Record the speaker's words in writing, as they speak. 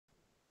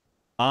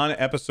On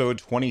episode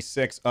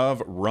 26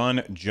 of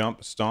Run,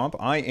 Jump, Stomp,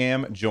 I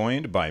am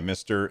joined by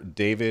Mr.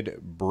 David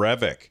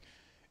Brevik.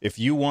 If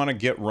you want to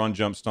get Run,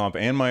 Jump, Stomp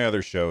and my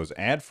other shows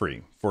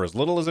ad-free for as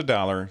little as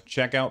 $1,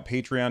 check out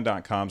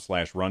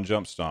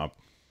patreon.com/runjumpstomp.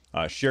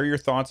 Share your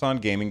thoughts on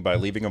gaming by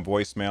leaving a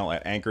voicemail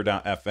at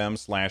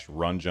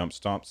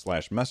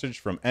anchor.fm/runjumpstomp/message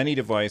from any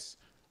device.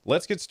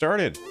 Let's get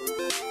started.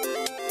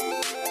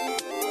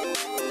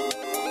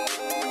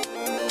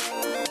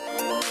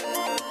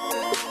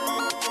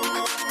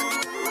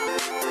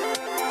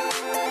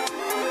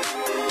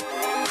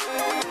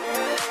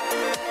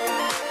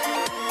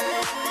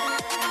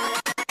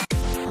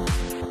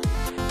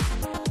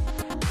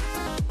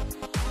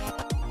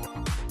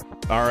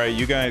 All right,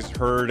 you guys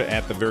heard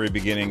at the very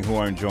beginning who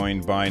I'm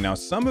joined by. Now,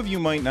 some of you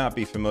might not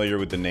be familiar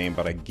with the name,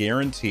 but I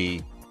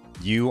guarantee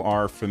you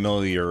are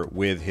familiar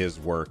with his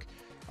work.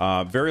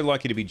 Very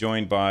lucky to be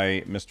joined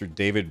by Mr.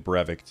 David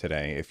Brevik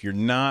today. If you're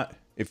not,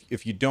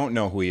 if you don't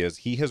know who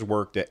he has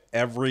worked at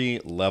every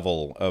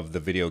level of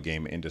the video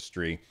game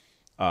industry,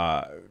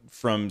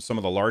 from some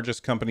of the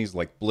largest companies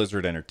like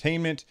Blizzard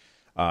Entertainment.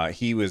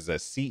 He was a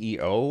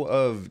CEO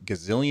of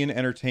Gazillion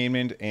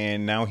Entertainment,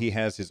 and now he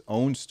has his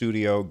own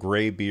studio,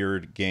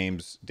 Graybeard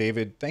Games.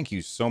 David, thank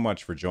you so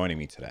much for joining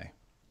me today.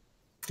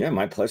 Yeah,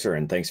 my pleasure,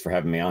 and thanks for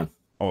having me on.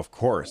 Oh, of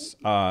course.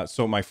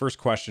 So my first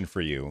question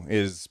for you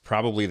is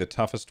probably the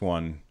toughest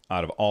one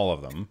out of all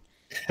of them.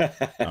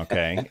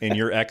 Okay. In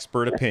your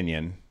expert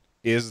opinion,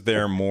 is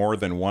there more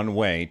than one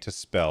way to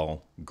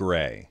spell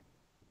gray?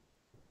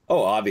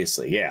 Oh,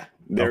 obviously, yeah,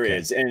 there Okay.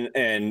 is, and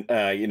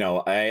you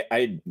know,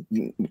 I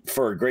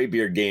for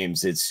Graybeard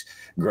Games, it's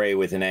Gray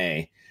with an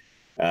A,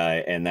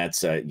 and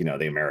that's you know,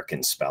 the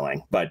American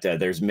spelling. But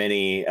there's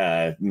many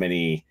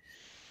Grey,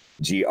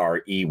 and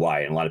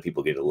a lot of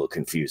people get a little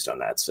confused on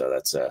that. So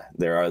that's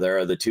there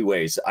are the two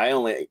ways.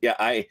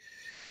 That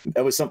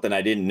was something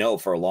I didn't know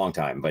for a long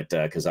time, but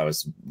because I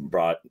was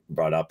brought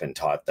up and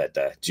taught that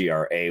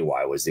Gray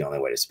was the only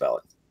way to spell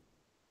it.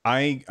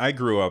 I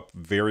grew up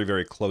very,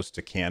 very close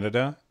to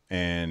Canada,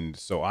 and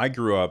so I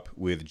grew up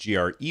with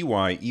Grey,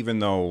 even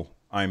though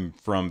I'm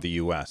from the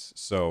US.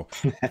 So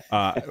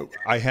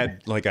I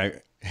had like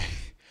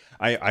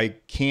I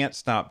can't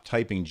stop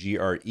typing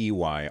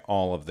Grey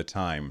all of the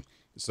time.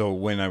 So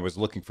when I was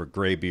looking for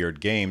Graybeard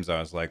Games,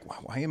 I was like,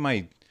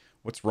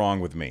 what's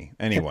wrong with me?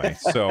 Anyway,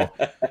 so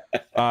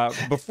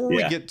before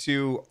we get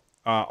to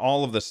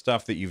all of the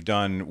stuff that you've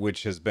done,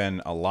 which has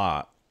been a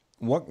lot,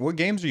 what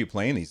games are you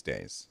playing these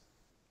days?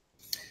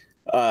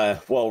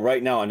 Well,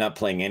 right now I'm not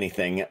playing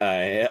anything.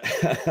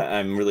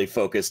 I'm really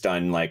focused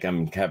on, like,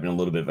 I'm having a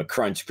little bit of a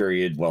crunch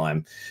period while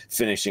I'm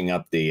finishing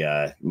up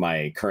the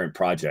my current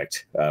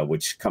project,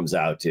 which comes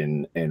out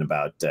in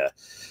about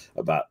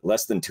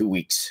less than 2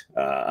 weeks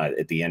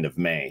at the end of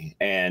May.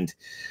 And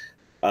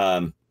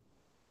but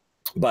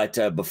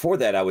before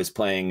that, I was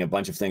playing a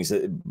bunch of things.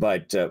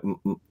 But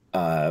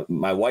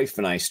my wife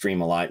and I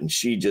stream a lot, and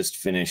she just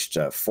finished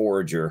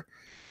Forager.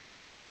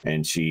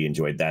 And she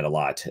enjoyed that a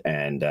lot.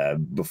 And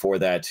before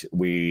that,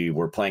 we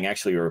were playing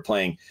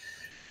kind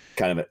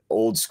of an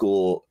old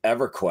school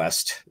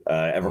EverQuest,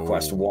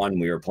 EverQuest 1.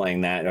 We were playing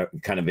that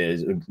kind of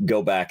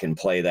go back and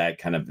play that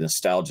kind of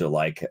nostalgia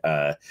like.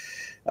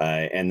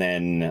 And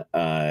then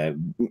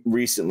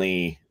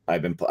recently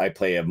I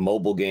play a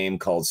mobile game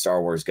called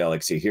Star Wars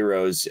Galaxy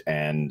Heroes.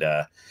 And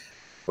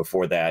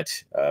before that,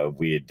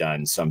 we had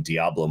done some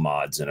Diablo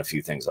mods and a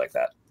few things like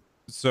that.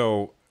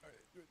 So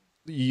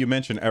you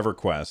mentioned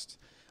EverQuest.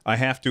 I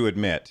have to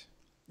admit,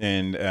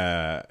 and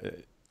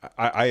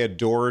I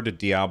adored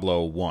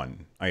Diablo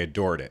 1. I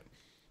adored it.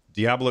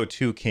 Diablo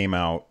 2 came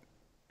out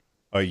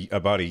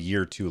about a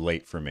year too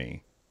late for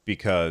me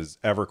because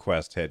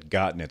EverQuest had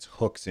gotten its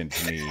hooks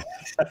into me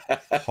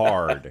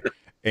hard,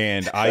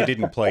 and I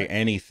didn't play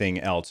anything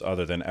else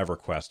other than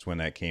EverQuest when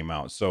that came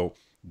out. So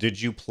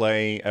did you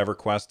play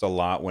EverQuest a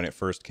lot when it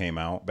first came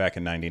out back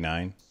in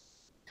 '99?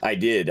 I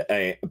did.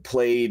 I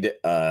played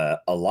a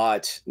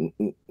lot.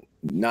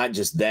 Not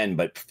just then,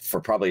 but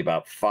for probably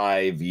about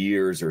 5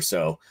 years or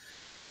so,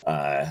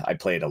 I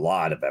played a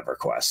lot of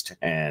EverQuest.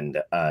 And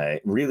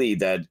really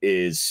that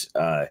is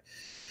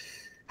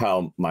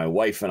how my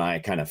wife and I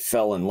kind of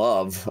fell in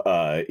love.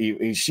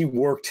 She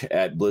worked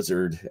at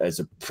Blizzard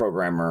as a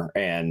programmer,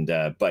 and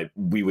but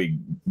we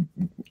would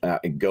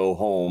go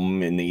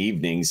home in the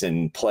evenings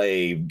and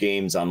play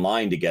games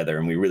online together.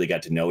 And we really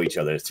got to know each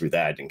other through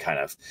that, and kind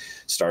of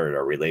started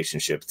our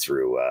relationship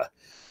through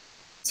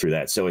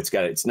that. So it's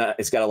got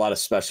a lot of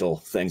special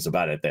things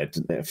about it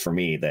that for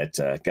me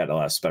that got a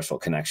lot of special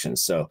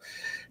connections. So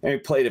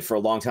I played it for a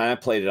long time. I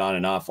played it on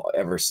and off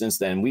ever since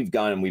then. We've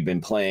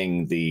been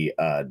playing the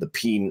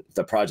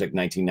Project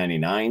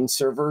 1999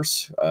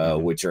 servers,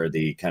 which are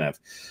the kind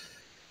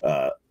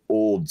of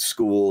old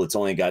school. It's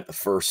only got the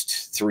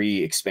first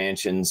 3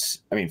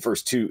 expansions. I mean,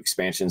 first 2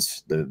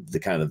 expansions, the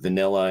kind of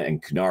vanilla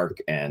and Knark,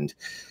 and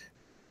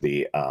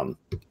the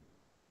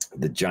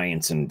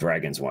Giants and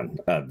Dragons one,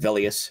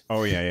 Velius.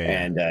 Oh yeah.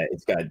 And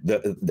it's got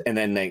and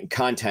then the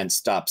content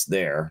stops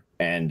there,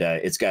 and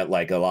it's got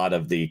like a lot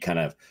of the kind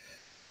of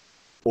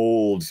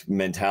old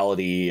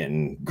mentality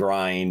and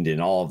grind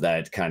and all of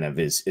that kind of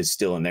is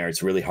still in there.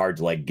 It's really hard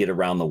to like get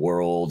around the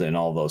world and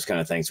all those kind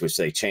of things, which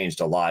they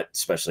changed a lot,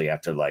 especially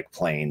after like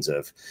Planes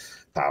of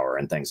Power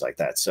and things like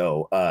that.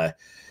 So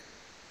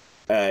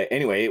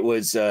anyway, it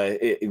was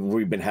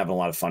we've been having a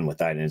lot of fun with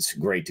that, and it's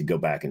great to go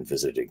back and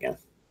visit it again.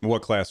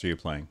 What class are you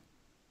playing?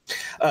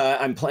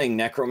 I'm playing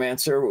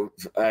Necromancer.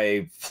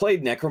 I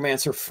played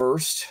Necromancer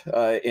first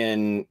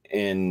in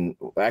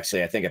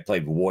actually I think I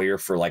played Warrior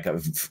for like a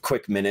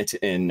quick minute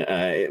in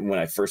when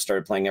I first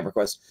started playing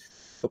EverQuest.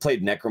 I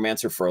played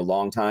Necromancer for a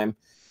long time,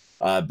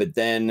 but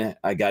then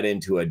I got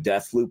into a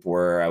death loop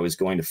where I was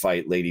going to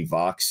fight Lady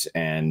Vox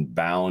and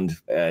bound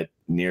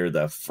near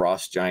the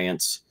Frost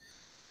Giants.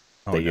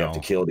 That you have to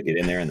kill to get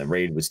in there, and the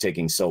raid was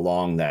taking so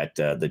long that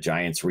the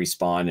giants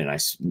respawned, and I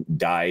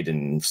died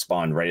and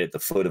spawned right at the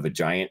foot of a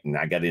giant, and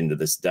I got into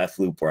this death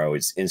loop where I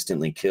was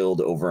instantly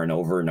killed over and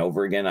over and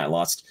over again. I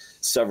lost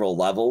several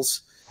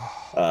levels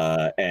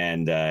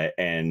and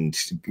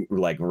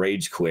like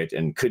rage quit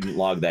and couldn't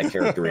log that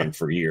character in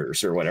for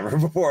years or whatever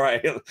before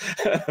I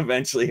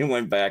eventually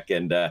went back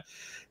and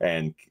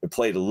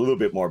played a little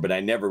bit more, but I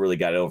never really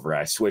got over it.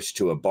 I switched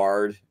to a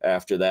Bard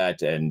after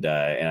that, and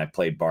I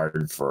played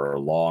Bard for a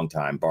long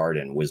time. Bard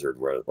and Wizard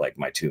were like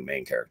my two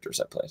main characters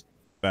I played.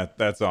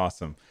 That's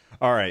awesome.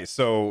 All right,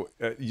 so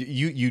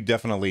you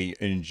definitely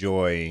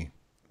enjoy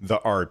the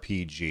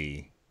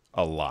RPG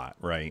a lot,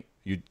 right?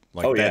 You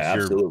like that's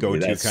your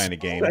go-to kind of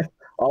game.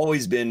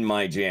 Always been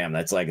my jam.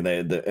 That's like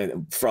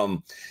the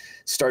from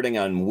starting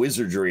on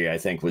Wizardry, I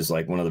think was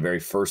like one of the very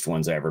first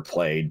ones I ever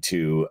played,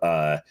 to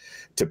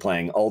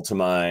playing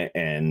Ultima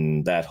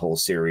and that whole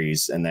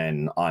series, and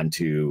then on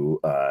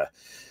to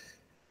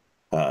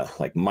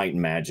like Might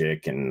and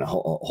Magic and a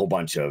whole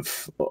bunch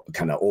of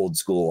kind of old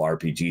school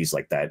RPGs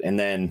like that. And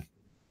then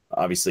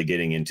obviously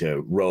getting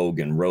into Rogue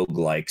and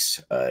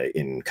roguelikes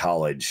in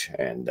college,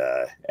 and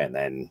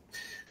then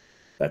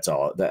that's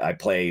all that I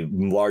play.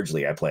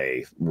 Largely, I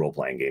play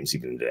role-playing games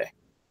even today.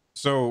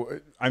 So,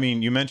 I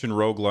mean, you mentioned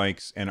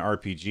roguelikes and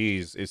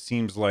RPGs. It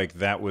seems like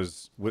that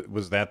was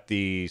that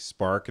the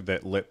spark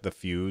that lit the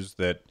fuse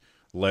that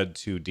led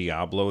to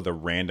Diablo, the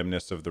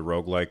randomness of the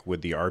roguelike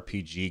with the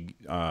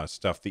RPG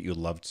stuff that you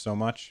loved so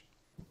much?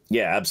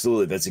 Yeah,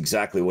 absolutely. That's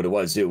exactly what it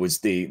was. It was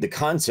the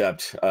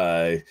concept,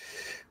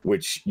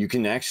 which you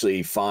can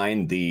actually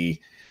find the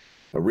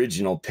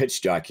original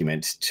pitch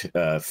document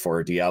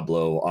for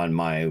Diablo on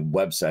my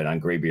website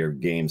on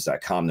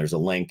graybeardgames.com. There's a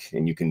link,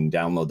 and you can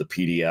download the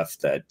PDF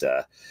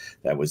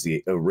that was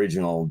the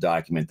original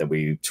document that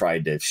we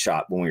tried to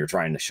shop when we were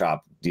trying to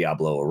shop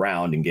Diablo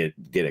around and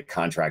get a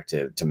contract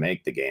to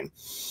make the game.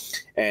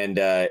 And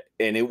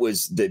it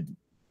was the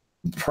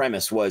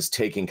premise was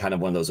taking kind of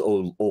one of those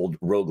old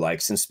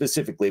roguelikes, and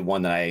specifically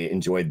one that I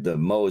enjoyed the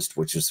most,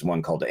 which was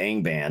one called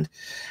Angband,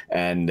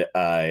 and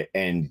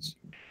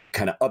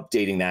kind of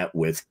updating that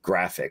with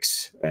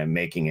graphics and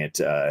making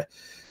it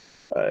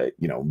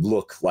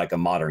look like a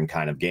modern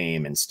kind of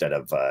game instead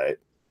of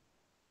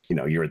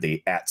you're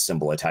the @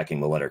 symbol attacking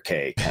the letter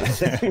K kind of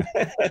thing.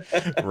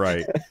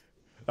 Right.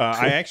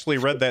 I actually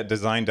read that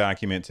design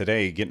document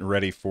today getting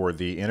ready for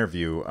the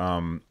interview.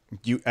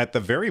 You at the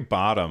very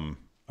bottom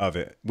of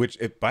it, which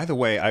by the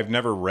way, I've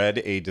never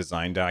read a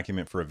design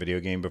document for a video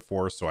game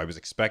before, so I was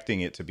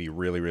expecting it to be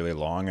really, really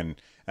long, and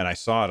I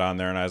saw it on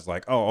there and I was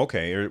like, oh,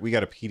 okay, we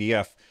got a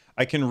PDF.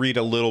 I can read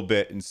a little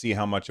bit and see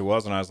how much it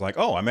was, and I was like,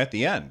 oh, I'm at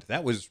the end.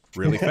 That was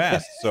really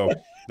fast. So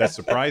that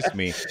surprised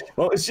me.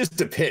 Well, it's just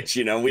a pitch,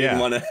 we didn't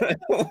want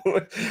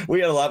to we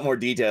had a lot more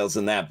details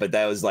than that, but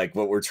that was like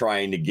what we're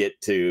trying to get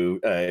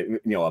to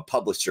a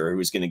publisher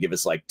who's going to give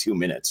us like 2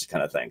 minutes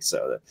kind of thing.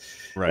 So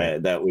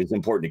that was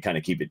important to kind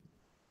of keep it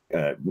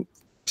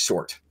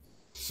short.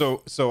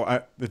 So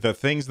the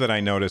things that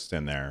I noticed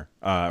in there,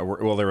 there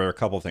were a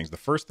couple of things. The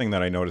first thing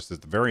that I noticed is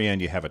at the very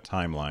end, you have a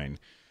timeline.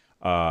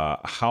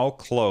 How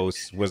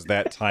close was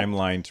that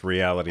timeline to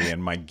reality?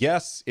 And my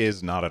guess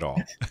is not at all.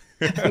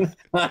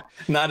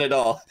 Not at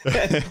all. One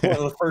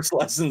of the first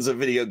lessons of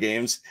video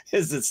games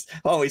is it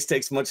always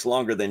takes much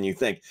longer than you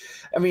think.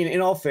 I mean, in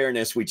all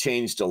fairness, we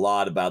changed a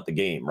lot about the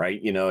game,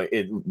 right?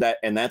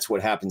 That's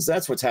what happens.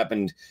 That's what's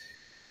happened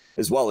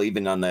as well,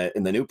 even in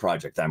the new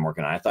project I'm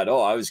working on. I thought,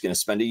 I was going to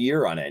spend a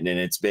year on it, and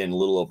it's been a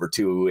little over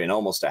 2 and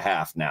almost a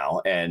half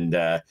now. And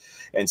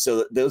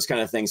so those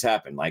kind of things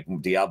happen, like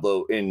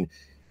Diablo.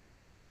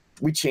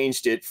 We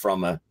changed it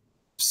from a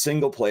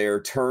single player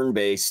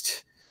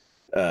turn-based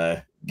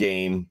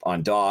game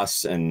on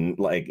DOS and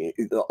like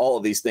all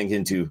of these things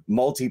into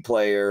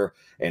multiplayer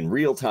and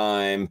real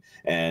time.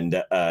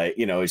 And,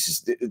 it's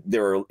just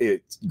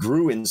it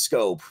grew in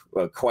scope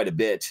quite a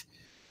bit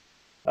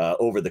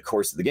over the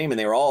course of the game. And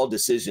they were all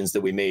decisions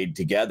that we made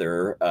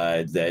together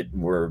that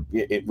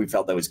we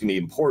felt that was going to be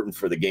important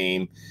for the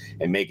game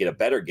and make it a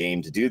better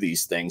game to do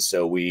these things.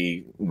 So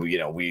we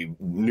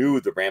knew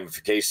the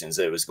ramifications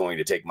that it was going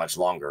to take much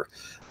longer,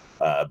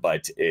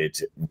 but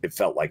it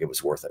felt like it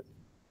was worth it.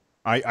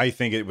 I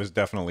think it was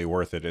definitely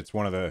worth it. It's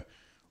one of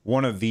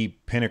one of the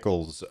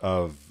pinnacles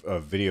of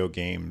video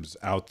games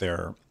out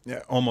there.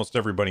 Yeah, almost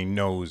everybody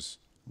knows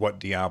what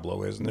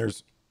Diablo is, and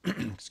there's,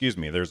 excuse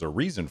me, there's a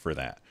reason for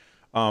that.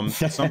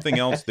 Something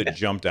else that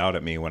jumped out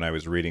at me when I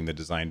was reading the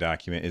design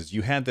document is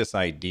you had this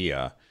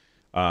idea,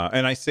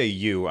 and I say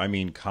you, I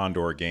mean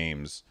Condor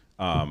Games,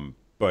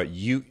 but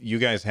you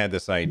guys had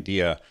this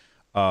idea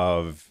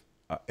of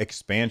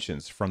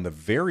expansions from the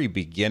very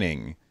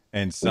beginning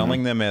and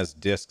selling them as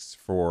discs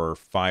for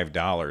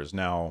 $5.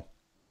 Now,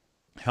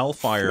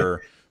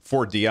 Hellfire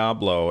for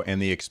Diablo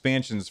and the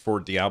expansions for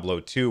Diablo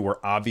 2 were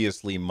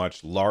obviously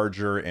much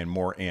larger and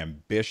more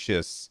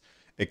ambitious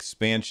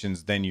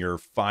expansions than your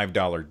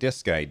 $5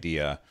 disc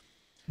idea.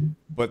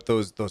 But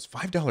those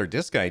 $5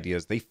 disc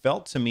ideas, they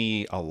felt to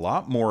me a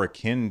lot more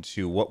akin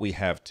to what we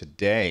have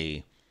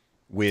today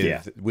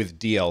with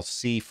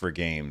DLC for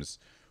games.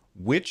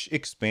 Which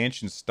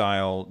expansion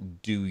style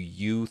do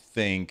you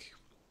think,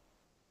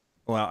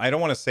 well, I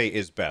don't want to say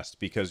is best,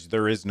 because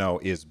there is no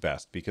is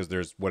best, because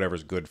there's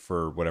whatever's good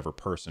for whatever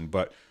person,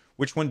 but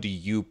which one do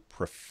you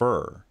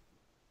prefer?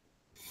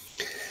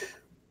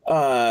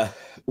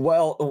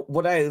 Well,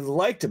 what I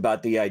liked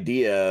about the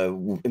idea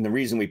and the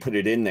reason we put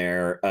it in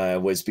there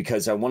was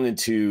because I wanted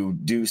to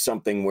do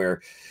something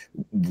where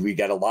we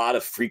got a lot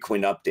of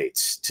frequent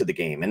updates to the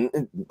game,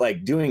 and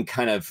like doing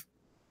kind of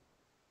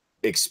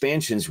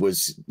expansions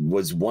was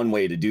one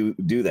way to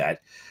do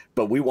that,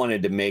 but we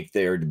wanted to make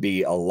there to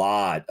be a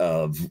lot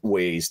of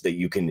ways that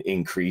you can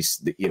increase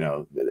the,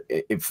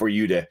 for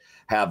you to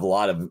have a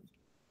lot of,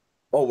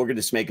 oh, we're going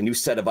to just make a new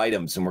set of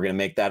items and we're going to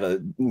make that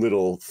a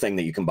little thing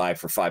that you can buy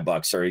for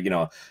 $5,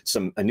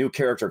 or, a new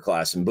character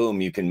class, and boom,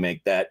 you can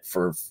make that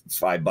for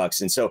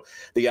 $5. And so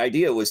the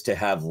idea was to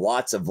have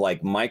lots of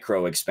like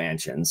micro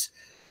expansions.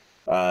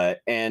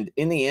 And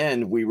in the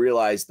end, we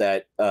realized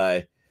that,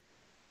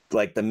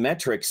 like the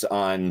metrics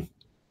on,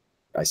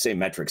 I say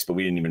metrics, but I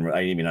didn't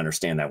even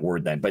understand that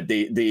word then. But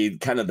the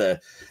kind of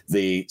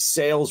the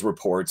sales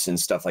reports and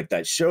stuff like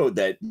that showed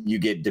that you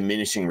get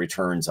diminishing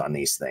returns on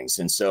these things.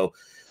 And so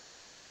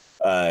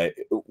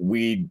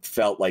we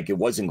felt like it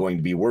wasn't going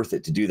to be worth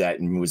it to do that.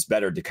 And it was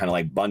better to kind of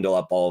like bundle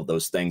up all of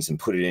those things and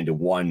put it into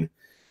one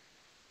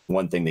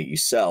thing that you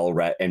sell,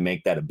 right, and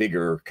make that a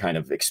bigger kind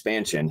of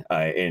expansion.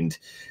 And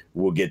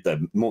we'll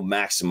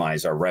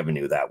maximize our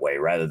revenue that way,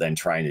 rather than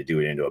trying to do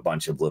it into a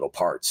bunch of little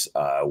parts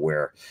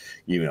where,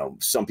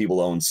 some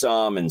people own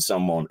some and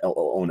some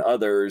own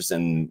others.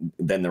 And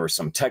then there were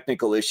some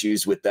technical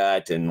issues with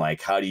that. And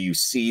like, how do you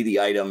see the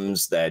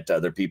items that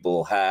other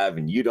people have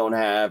and you don't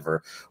have,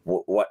 or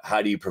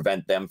how do you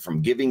prevent them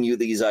from giving you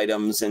these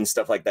items and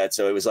stuff like that?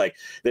 So it was like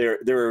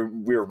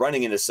we were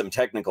running into some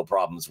technical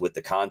problems with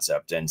the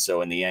concept. And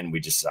so in the end, we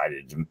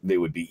decided it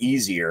would be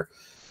easier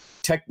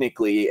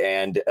technically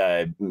and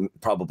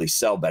probably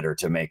sell better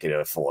to make it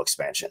a full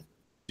expansion.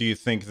 Do you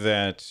think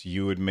that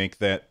you would make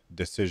that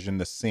decision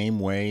the same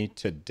way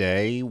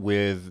today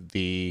with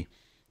the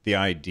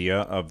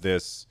idea of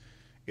this?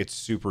 It's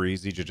super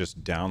easy to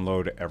just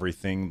download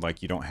everything.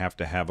 Like, you don't have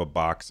to have a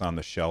box on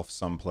the shelf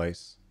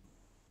someplace.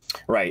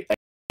 Right. I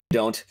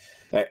don't.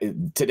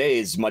 Today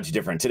is much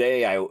different.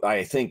 Today,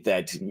 I think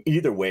that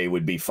either way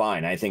would be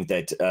fine. I think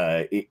that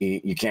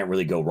you can't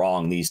really go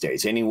wrong these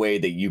days. Any way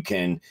that you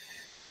can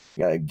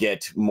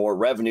get more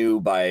revenue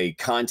by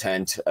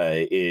content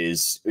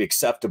is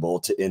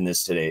acceptable in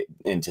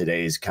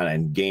today's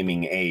kind of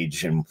gaming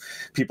age. And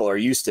people are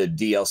used to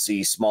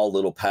DLC, small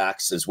little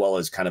packs, as well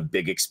as kind of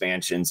big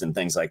expansions and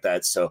things like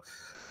that. So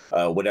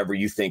whatever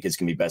you think is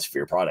going to be best for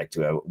your product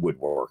would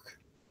work.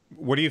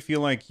 What do you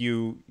feel like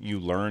you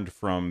learned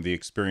from the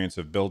experience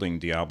of building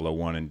Diablo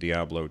 1 and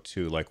Diablo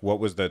 2? Like, what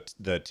was the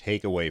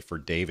takeaway for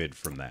David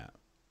from that?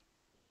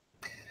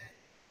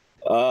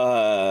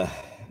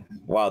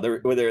 Wow,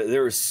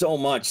 there was so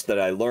much that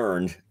I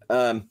learned.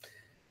 I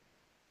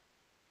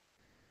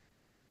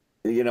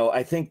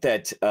think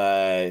that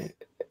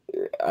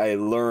I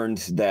learned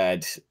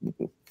that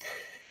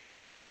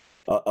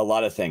a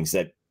lot of things,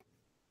 that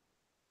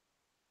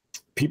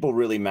people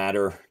really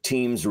matter,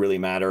 teams really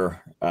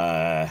matter.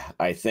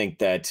 I think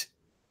that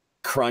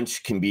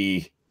crunch can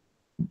be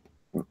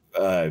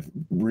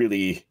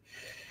really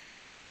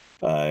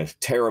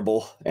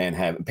terrible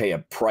and pay a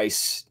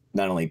price,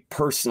 not only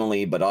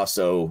personally, but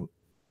also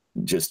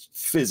just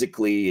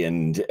physically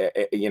and,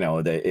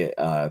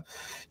 the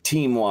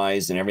team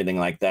wise and everything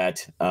like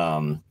that.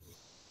 I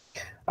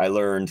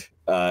learned,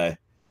 that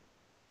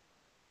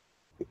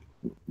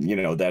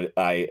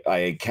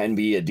I can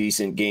be a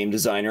decent game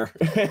designer.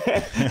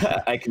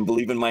 I can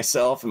believe in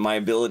myself and my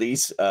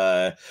abilities.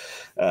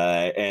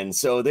 And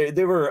so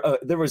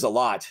there was a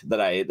lot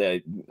that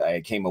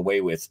I came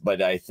away with,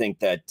 but I think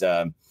that,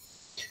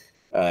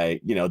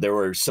 there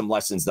were some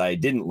lessons that I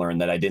didn't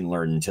learn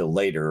until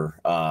later.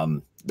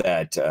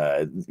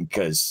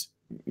 Because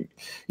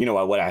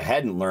what I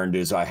hadn't learned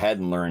is I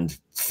hadn't learned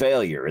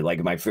failure.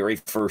 Like, my very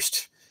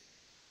first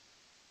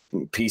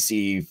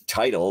PC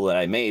title that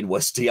I made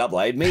was Diablo.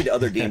 I had made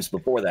other games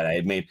before that. I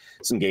had made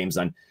some games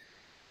on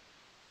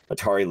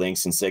Atari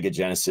Lynx and Sega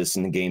Genesis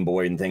and the Game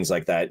Boy and things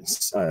like that,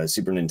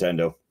 Super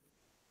Nintendo.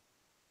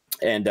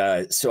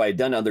 And so I'd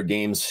done other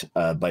games,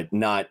 but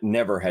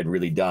never had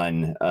really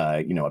done,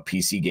 a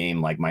PC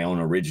game, like my own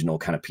original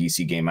kind of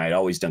PC game. I had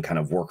always done kind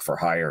of work for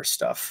hire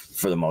stuff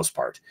for the most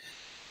part.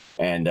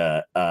 And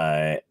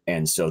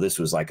so this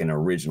was like an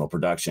original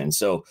production.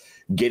 So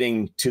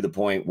getting to the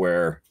point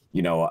where,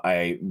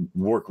 I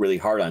work really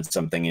hard on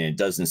something and it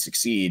doesn't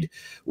succeed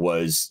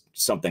was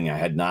something I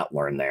had not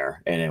learned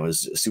there. And it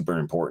was a super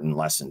important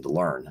lesson to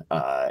learn.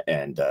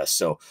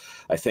 So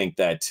I think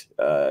that,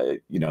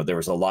 there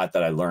was a lot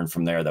that I learned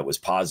from there that was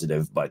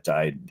positive, but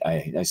I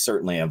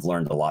certainly have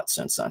learned a lot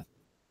since then.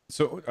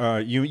 So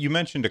you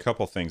mentioned a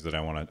couple things that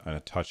I want to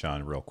touch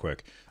on real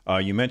quick.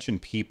 You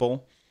mentioned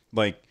people.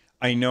 Like,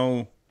 I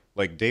know,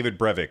 like, David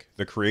Brevik,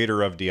 the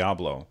creator of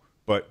Diablo,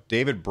 but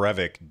David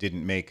Brevik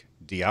didn't make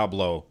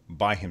Diablo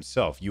by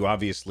himself. You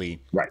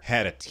obviously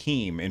had a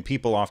team, and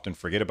people often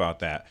forget about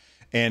that.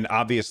 And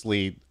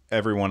obviously,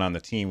 everyone on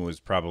the team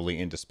was probably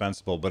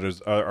indispensable.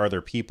 But are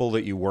there people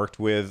that you worked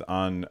with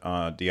on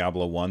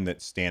Diablo 1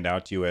 that stand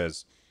out to you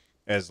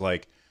as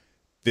like,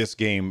 this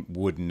game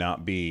would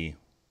not be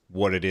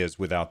what it is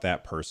without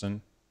that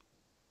person?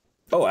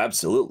 Oh,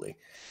 absolutely.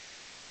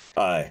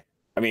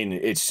 I mean,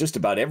 it's just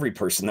about every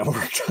person that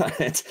worked on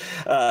it,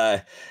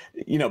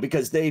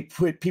 because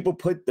people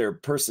put their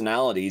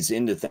personalities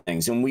into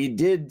things, and we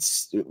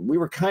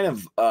were kind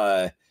of,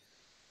 the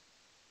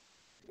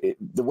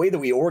way that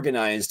we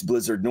organized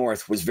Blizzard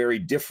North was very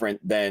different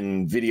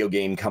than video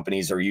game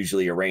companies are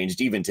usually arranged,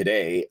 even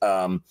today,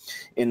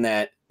 in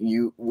that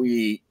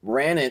we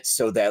ran it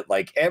so that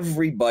like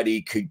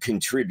everybody could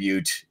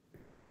contribute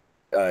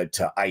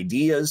to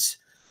ideas,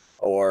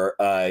 or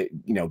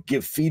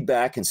give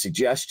feedback and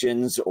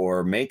suggestions,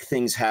 or make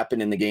things happen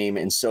in the game.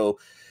 And so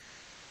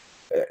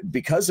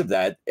because of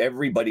that,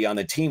 everybody on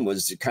the team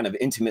was kind of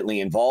intimately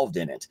involved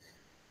in it.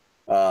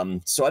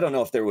 So I don't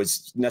know if there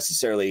was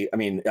necessarily,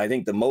 I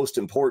think the most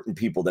important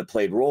people that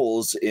played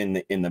roles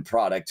in the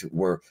product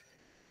were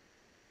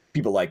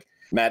people like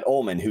Matt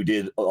Ullman, who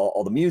did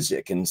all the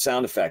music and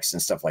sound effects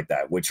and stuff like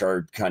that, which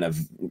are kind of,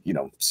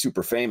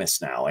 super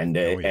famous now. And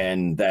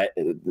and that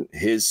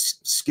his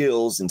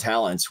skills and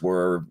talents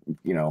were,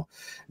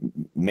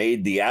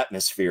 made the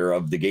atmosphere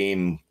of the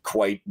game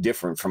quite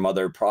different from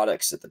other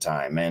products at the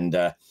time. And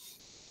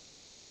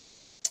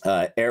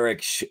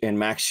Eric and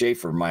Max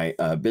Schaefer, my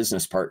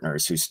business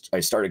partners, who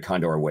I started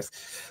Condor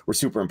with, were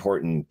super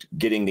important,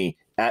 getting the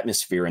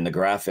atmosphere and the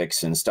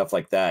graphics and stuff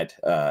like that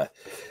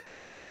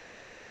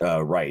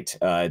right.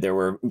 There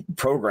were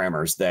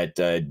programmers that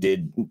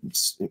did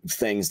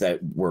things that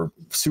were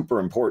super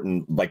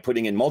important, like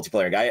putting in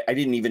multiplayer. I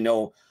didn't even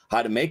know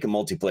how to make a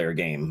multiplayer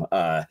game.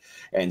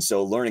 And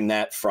so learning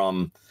that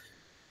from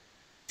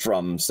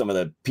some of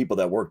the people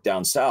that worked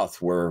down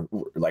south were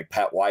like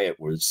Pat Wyatt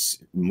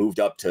was moved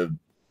up to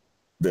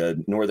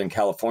the Northern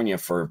California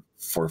for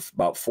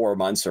about 4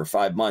 months or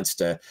 5 months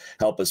to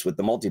help us with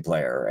the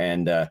multiplayer.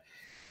 And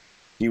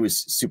he was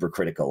super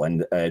critical.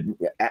 And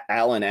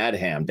Alan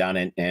Adham down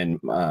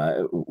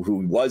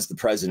who was the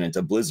president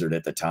of Blizzard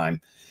at the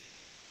time,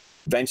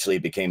 eventually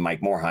became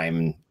Mike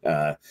Morheim,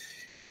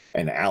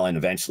 and Alan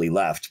eventually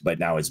left, but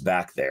now is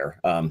back there.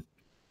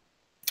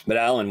 But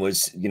Alan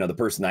was, the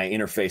person I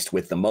interfaced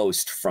with the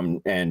most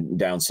and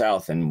down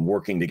south, and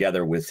working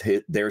together with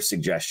their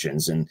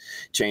suggestions and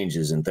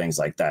changes and things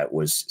like that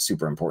was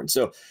super important.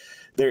 So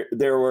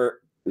there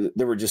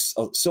were just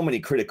so many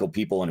critical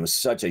people, and it was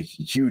such a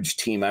huge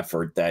team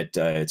effort that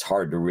it's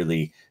hard to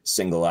really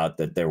single out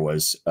that there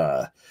was,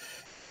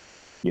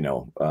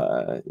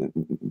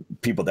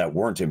 people that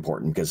weren't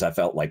important, because I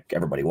felt like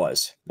everybody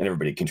was, and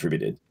everybody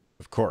contributed.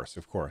 Of course.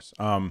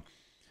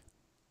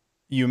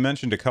 You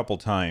mentioned a couple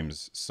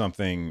times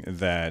something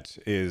that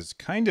is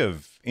kind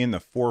of in the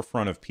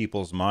forefront of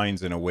people's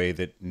minds in a way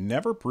that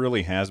never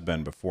really has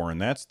been before,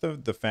 and that's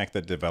the fact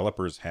that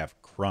developers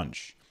have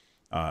crunch.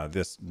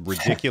 This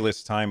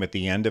ridiculous time at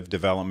the end of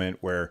development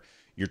where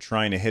you're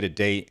trying to hit a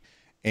date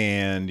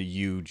and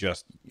you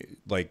just,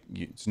 like,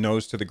 it's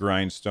nose to the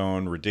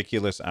grindstone,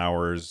 ridiculous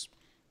hours.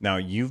 Now,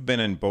 you've been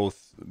in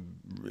both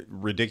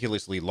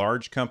ridiculously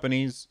large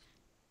companies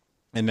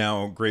and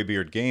now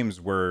Graybeard Games,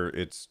 where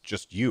it's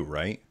just you,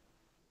 right?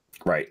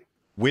 Right.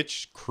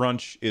 Which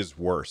crunch is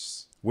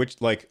worse?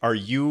 Which, like, are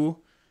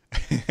you...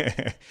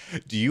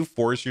 do you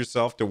force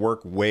yourself to work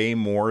way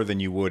more than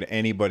you would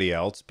anybody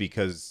else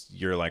because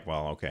you're like,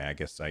 well, okay, I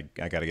guess I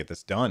got to get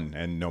this done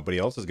and nobody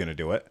else is going to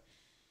do it?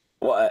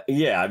 Well,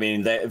 yeah,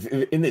 in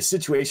this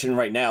situation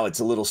right now,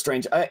 it's a little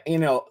strange. I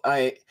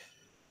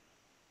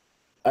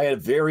had a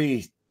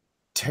very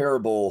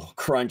terrible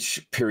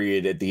crunch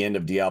period at the end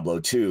of Diablo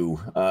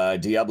 2.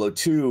 Diablo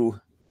 2,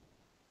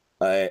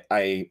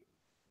 I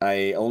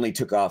only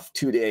took off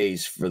 2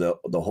 days for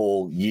the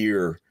whole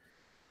year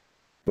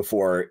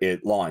before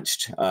it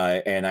launched,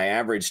 and I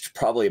averaged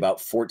probably about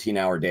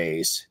 14-hour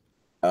days,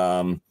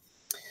 and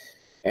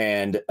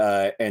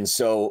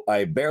so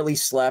I barely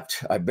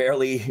slept. I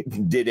barely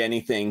did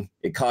anything.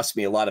 It cost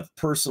me a lot of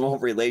personal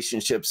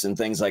relationships and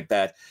things like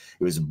that.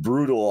 It was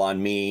brutal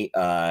on me.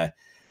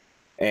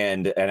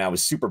 and I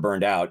was super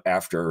burned out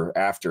after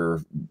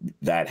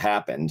that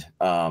happened.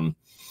 So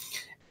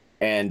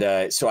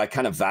I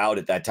kind of vowed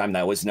at that time that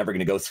I was never going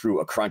to go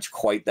through a crunch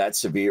quite that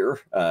severe,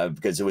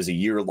 because it was a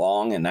year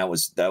long, and that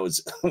was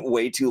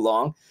way too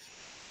long.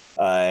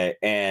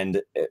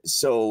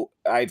 So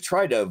I've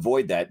tried to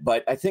avoid that,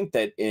 but I think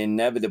that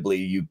inevitably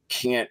you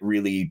can't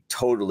really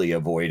totally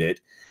avoid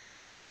it.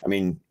 I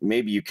mean,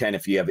 maybe you can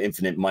if you have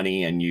infinite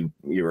money and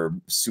you're a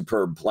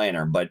superb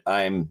planner, but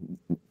I'm,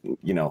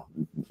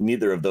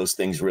 neither of those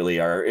things really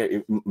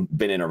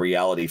been in a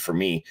reality for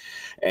me.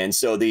 And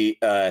so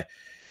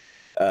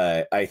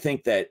I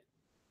think that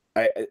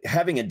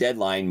having a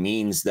deadline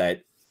means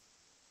that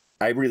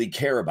I really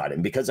care about it.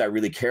 And because I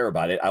really care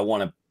about it, I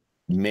want to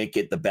make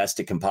it the best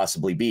it can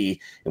possibly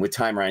be. And with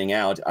time running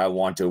out, I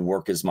want to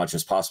work as much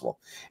as possible.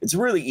 It's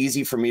really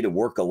easy for me to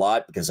work a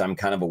lot because I'm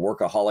kind of a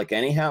workaholic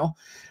anyhow.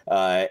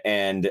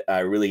 And I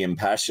really am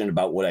passionate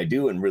about what I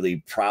do and really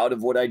proud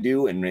of what I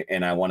do.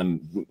 And I want to,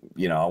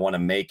 I want to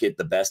make it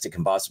the best it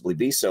can possibly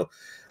be. So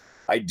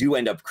I do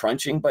end up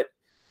crunching, but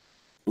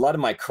a lot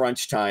of my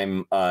crunch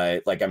time,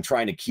 like I'm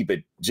trying to keep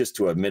it just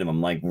to a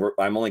minimum. Like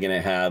I'm only going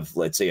to have,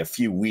 let's say, a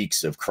few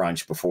weeks of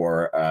crunch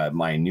before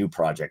my new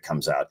project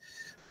comes out,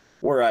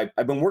 where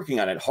I've been working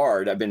on it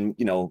hard. I've been,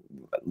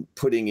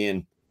 putting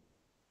in,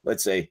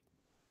 let's say,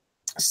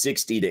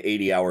 60 to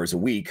 80 hours a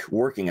week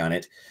working on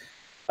it.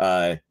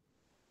 But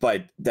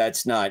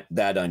that's not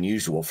that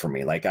unusual for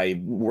me. Like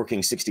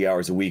working 60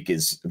 hours a week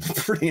is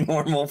pretty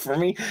normal for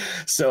me.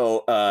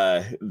 So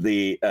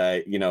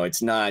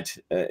it's not,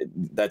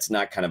 that's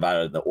not kind of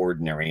out of the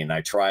ordinary. And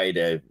I try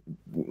to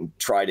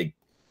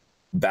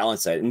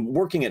balance that. And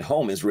working at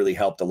home has really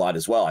helped a lot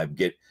as well. I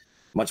get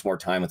much more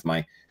time with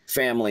my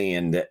family,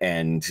 and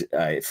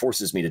it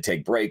forces me to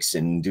take breaks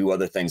and do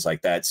other things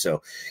like that.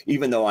 So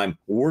even though I'm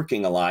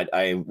working a lot,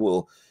 I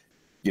will,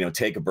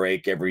 take a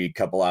break every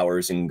couple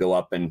hours and go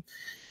up and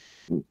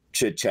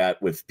chit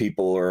chat with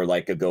people, or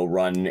like go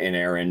run an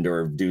errand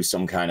or do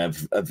some kind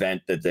of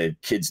event that the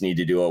kids need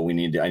to do. I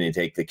need to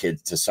take the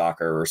kids to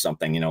soccer or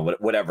something,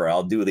 whatever.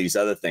 I'll do these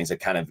other things that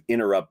kind of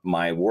interrupt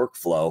my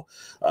workflow.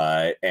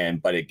 But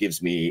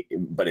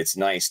it's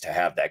nice to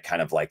have that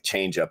kind of like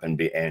change up and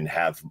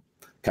have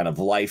kind of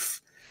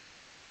life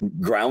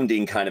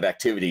grounding kind of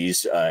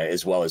activities,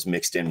 as well as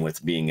mixed in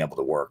with being able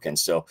to work. And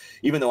so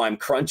even though I'm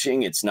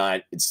crunching, it's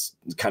kind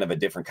of a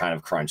different kind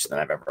of crunch than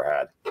I've ever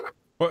had.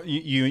 Well,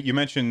 you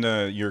mentioned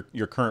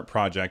your current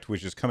project,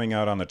 which is coming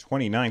out on the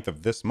 29th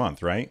of this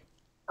month, right?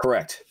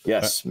 Correct.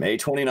 Yes. May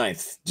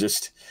 29th,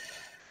 just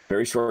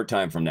very short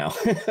time from now.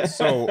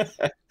 So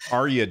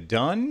are you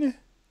done?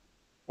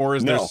 Or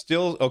is there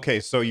still, okay,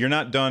 so you're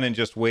not done and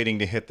just waiting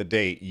to hit the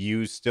date.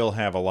 You still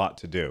have a lot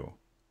to do.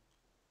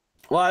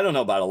 Well, I don't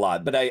know about a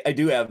lot, but I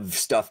do have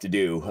stuff to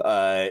do.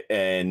 I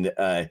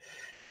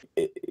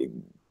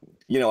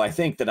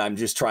think that I'm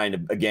just trying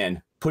to,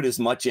 again, put as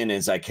much in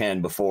as I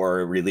can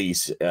before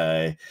release.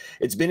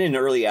 It's been in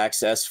early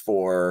access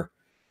for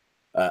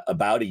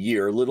about a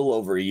year, a little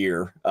over a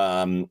year.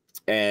 And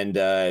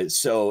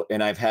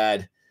I've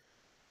had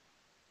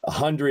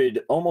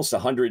almost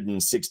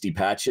 160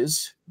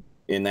 patches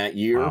in that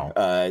year.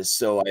 Wow.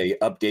 So I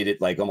update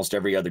it like almost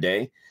every other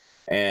day.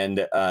 And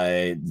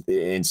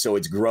so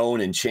it's grown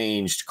and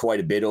changed quite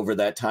a bit over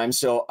that time.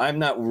 So I'm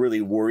not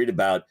really worried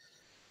about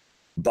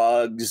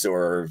bugs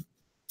or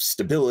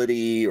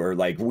stability or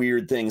like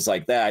weird things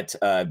like that,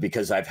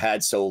 because I've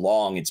had so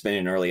long, it's been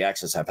in early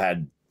access. I've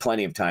had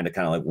plenty of time to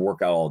kind of like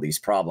work out all these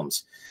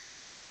problems.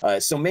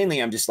 So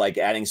mainly I'm just like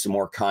adding some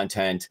more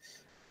content,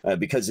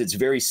 because it's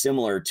very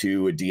similar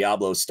to a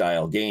Diablo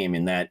style game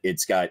in that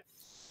it's got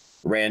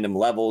random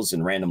levels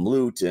and random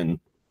loot and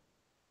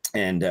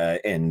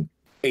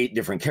 8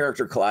 different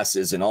character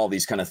classes and all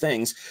these kind of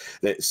things.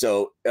 It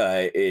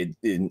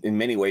in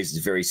many ways is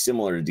very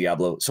similar to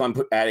Diablo. So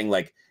I'm adding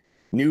like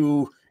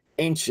new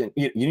ancient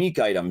unique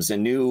items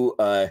and new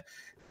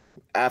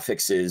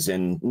affixes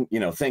and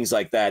things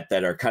like that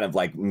are kind of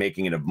like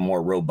making it a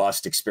more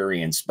robust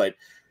experience. But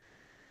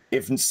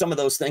if some of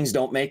those things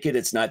don't make it,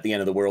 it's not the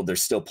end of the world.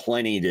 There's still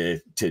plenty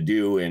to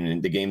do,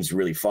 and the game's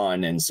really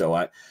fun. And so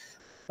a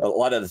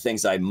lot of the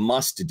things I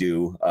must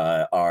do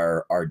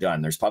are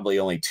done. There's probably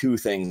only 2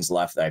 things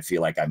left that I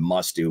feel like I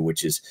must do,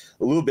 which is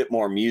a little bit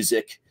more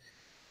music,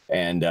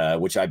 and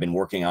which I've been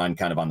working on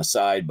kind of on the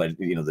side, but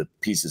the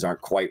pieces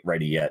aren't quite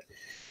ready yet.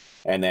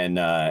 And then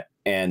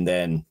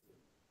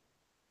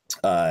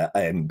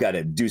I've got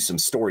to do some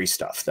story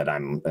stuff that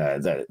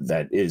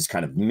that is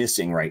kind of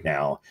missing right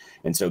now.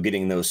 And so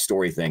getting those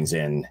story things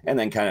in, and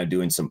then kind of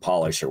doing some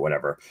polish or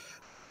whatever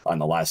on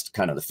the last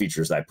kind of the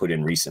features that I put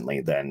in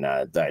recently, then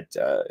I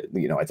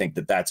think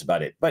that's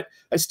about it. But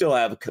I still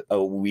have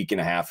a week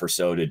and a half or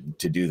so to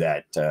do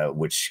that,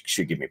 which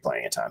should give me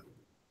plenty of time.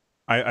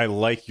 I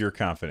like your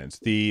confidence.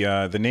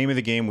 The name of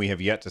the game we have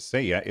yet to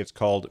say yet. It's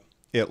called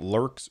It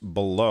Lurks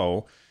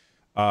Below.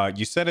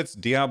 You said it's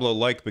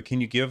Diablo-like, but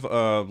can you give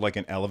like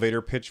an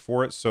elevator pitch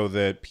for it so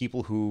that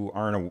people who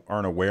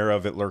aren't aware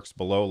of It Lurks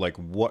Below, like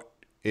what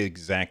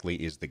exactly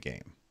is the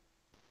game?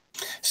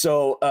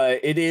 So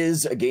it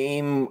is a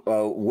game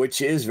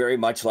which is very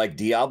much like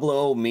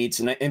Diablo meets,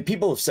 and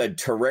people have said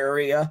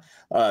Terraria,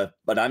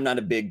 but I'm not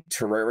a big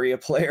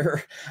Terraria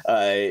player.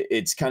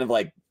 It's kind of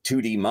like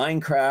 2D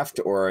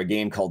Minecraft or a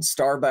game called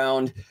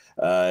Starbound.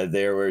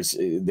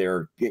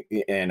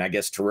 And I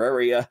guess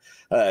Terraria.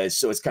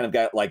 So it's kind of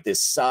got like this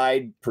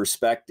side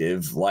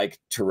perspective like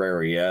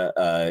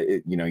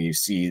Terraria. You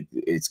see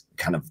it's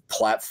kind of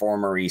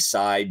platformery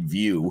side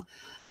view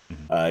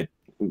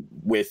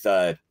with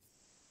the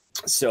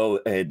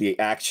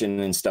action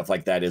and stuff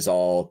like that is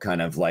all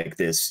kind of like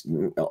this,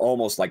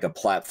 almost like a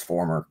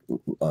platformer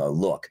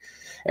look.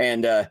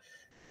 And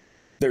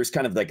there's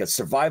kind of like a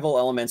survival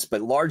elements,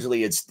 but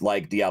largely it's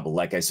like Diablo.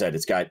 Like I said,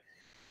 it's got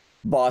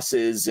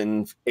bosses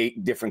and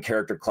 8 different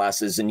character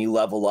classes, and you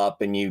level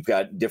up, and you've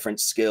got different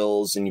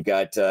skills, and you've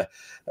got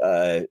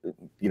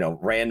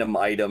random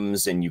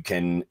items, and you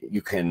can.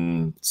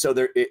 So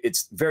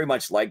it's very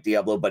much like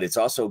Diablo, but it's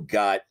also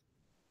got.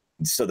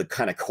 So the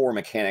kind of core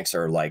mechanics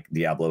are like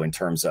Diablo in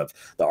terms of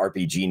the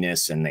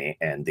RPG-ness and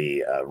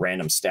the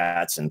random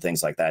stats and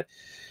things like that.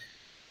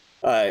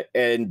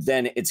 And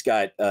then it's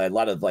got a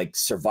lot of like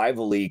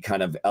survival-y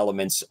kind of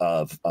elements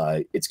of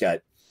it's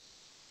got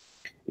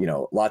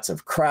lots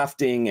of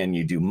crafting, and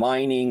you do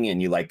mining,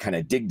 and you like kind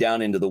of dig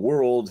down into the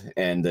world,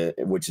 and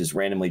which is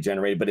randomly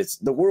generated. But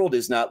the world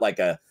is not like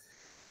a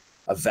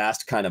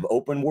vast kind of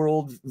open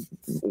world.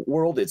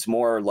 It's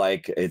more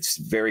like it's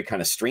very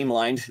kind of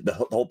streamlined. The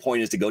whole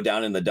point is to go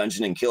down in the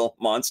dungeon and kill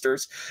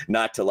monsters,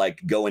 not to like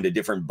go into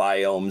different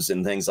biomes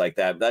and things like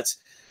that. That's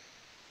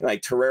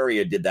like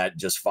Terraria did that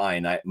just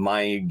fine.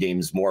 My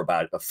game's more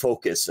about a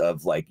focus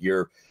of like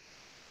you're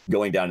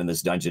going down in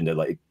this dungeon to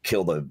like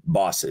kill the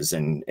bosses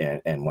and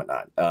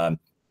whatnot.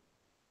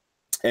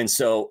 And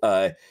so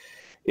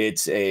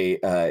it's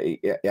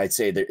I'd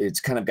say that it's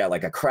kind of got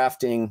like a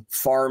crafting,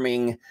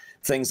 farming,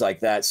 things like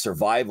that,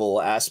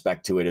 survival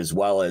aspect to it, as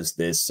well as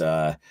this,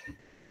 as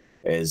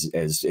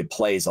it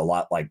plays a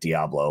lot like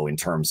Diablo in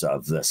terms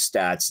of the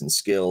stats and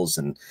skills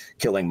and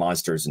killing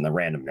monsters and the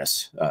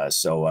randomness.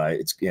 So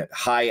it's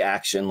high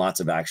action,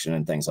 lots of action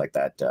and things like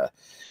that.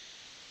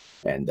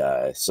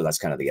 So that's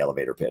kind of the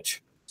elevator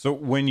pitch. So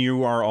when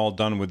you are all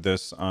done with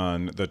this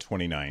on the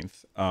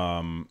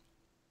 29th,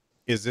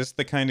 is this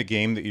the kind of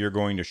game that you're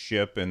going to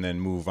ship and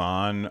then move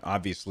on?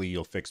 Obviously,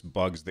 you'll fix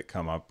bugs that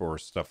come up or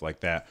stuff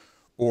like that.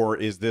 Or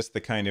is this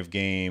the kind of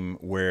game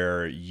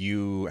where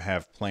you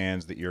have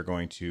plans that you're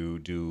going to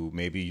do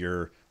maybe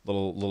your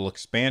little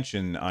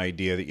expansion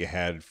idea that you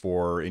had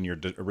in your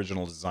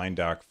original design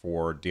doc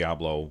for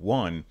Diablo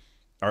 1?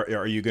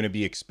 Are you going to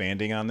be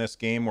expanding on this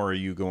game, or are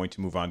you going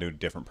to move on to a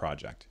different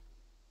project?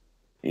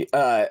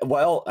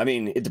 Well, I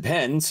mean, it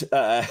depends.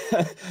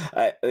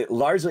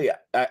 Largely,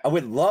 I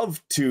would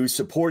love to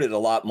support it a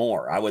lot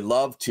more. I would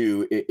love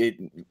to. It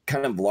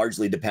kind of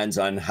largely depends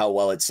on how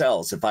well it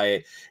sells. If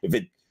I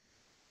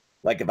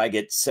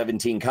get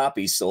 17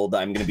 copies sold,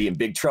 I'm going to be in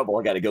big trouble.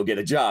 I got to go get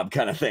a job,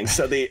 kind of thing.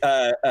 So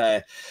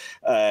I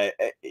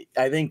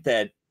think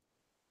that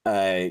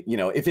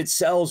if it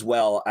sells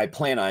well, I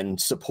plan on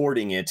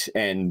supporting it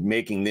and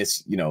making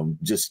this,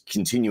 just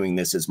continuing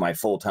this as my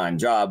full-time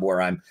job,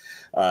 where I'm,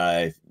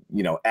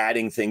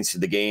 adding things to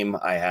the game.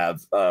 I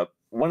have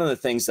one of the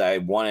things that I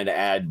wanted to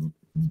add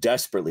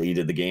desperately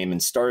to the game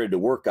and started to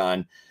work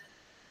on,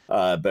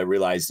 but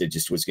realized it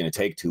just was going to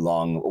take too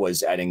long,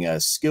 was adding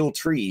skill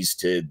trees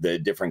to the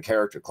different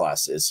character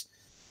classes.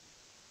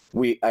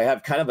 I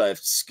have kind of a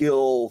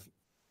skills.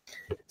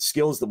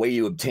 The way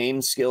you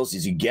obtain skills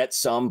is you get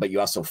some, but you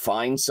also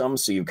find some.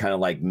 So you kind of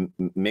like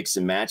mix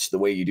and match the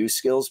way you do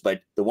skills.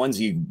 But the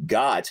ones you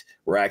got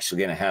were actually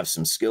going to have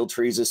some skill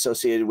trees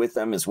associated with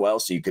them as well.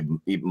 So you could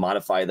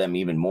modify them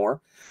even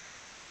more.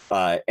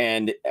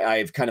 And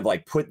I've kind of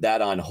like put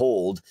that on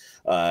hold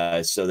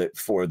so that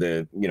for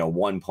the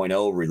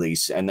 1.0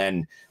 release, and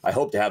then I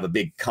hope to have a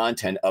big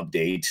content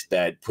update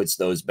that puts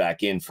those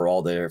back in for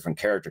all the different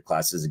character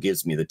classes. It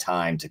gives me the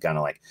time to kind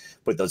of like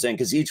put those in,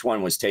 because each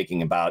one was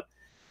taking about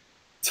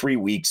 3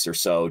 weeks or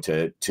so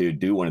to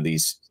do one of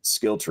these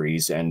skill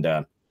trees, and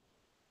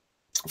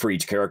for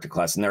each character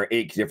class, and there are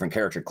 8 different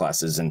character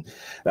classes, and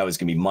that was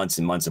gonna be months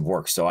and months of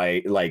work. So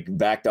I like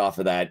backed off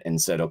of that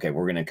and said, okay,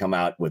 we're gonna come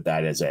out with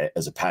that as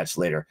a patch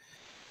later.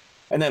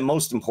 And then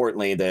most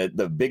importantly,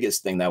 the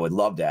biggest thing that I would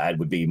love to add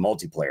would be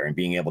multiplayer, and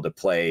being able to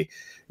play,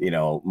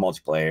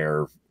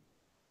 multiplayer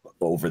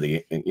over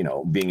the,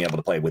 being able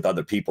to play with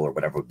other people or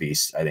whatever would be,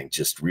 I think,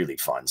 just really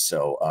fun.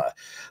 So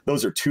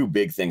those are 2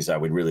 big things I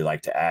would really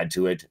like to add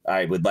to it.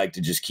 I would like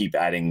to just keep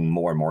adding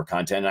more and more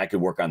content. I could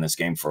work on this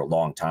game for a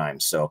long time.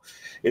 So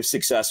if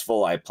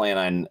successful, I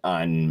plan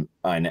on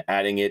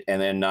adding it,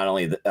 and then not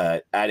only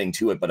adding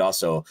to it, but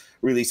also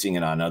releasing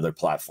it on other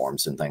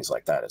platforms and things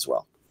like that as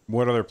well.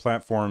 What other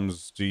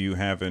platforms do you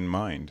have in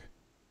mind?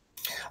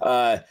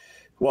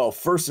 Well,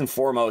 first and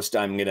foremost,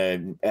 I'm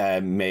going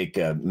to make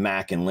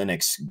Mac and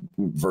Linux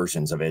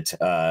versions of it,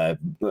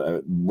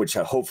 which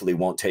hopefully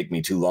won't take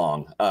me too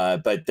long.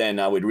 But then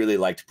I would really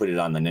like to put it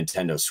on the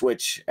Nintendo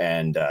Switch,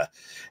 and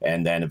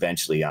then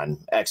eventually on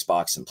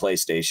Xbox and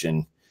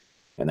PlayStation,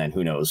 and then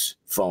who knows,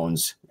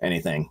 phones,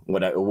 anything,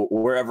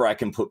 wherever I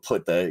can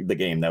put the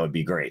game, that would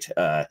be great,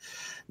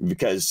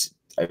 because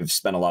I've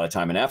spent a lot of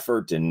time and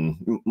effort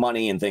and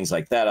money and things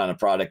like that on a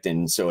product,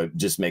 and so it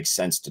just makes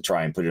sense to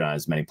try and put it on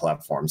as many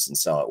platforms and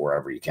sell it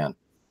wherever you can.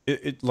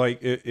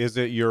 Is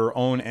it your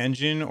own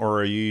engine,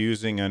 or are you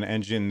using an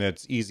engine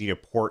that's easy to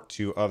port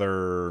to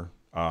other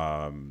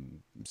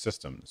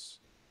systems?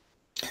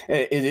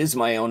 It is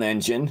my own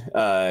engine.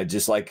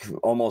 Just like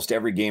almost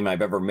every game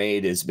I've ever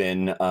made has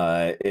been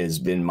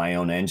my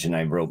own engine.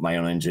 I wrote my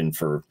own engine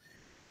for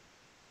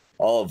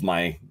all of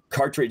my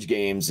cartridge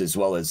games, as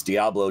well as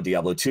Diablo,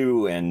 Diablo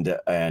 2, and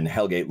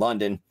Hellgate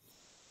London.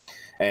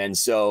 And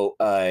so,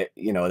 I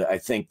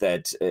think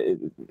that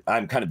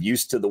I'm kind of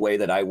used to the way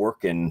that I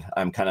work, and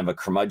I'm kind of a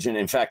curmudgeon.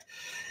 In fact,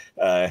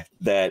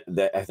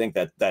 that I think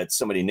that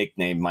somebody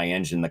nicknamed my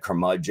engine the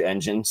curmudge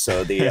engine.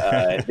 So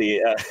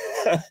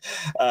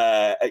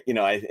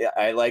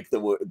I like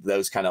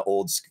those kind of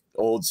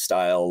old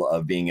style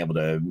of being able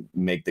to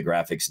make the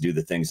graphics do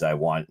the things I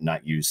want,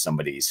 not use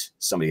somebody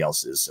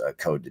else's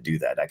code to do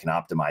that. I can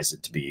optimize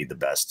it to be the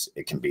best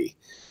it can be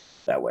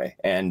that way.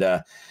 And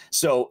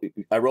so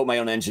I wrote my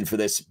own engine for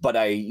this, but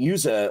I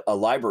use a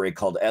library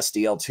called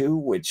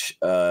SDL2, which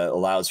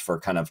allows for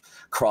kind of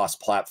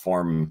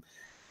cross-platform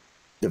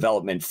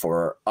development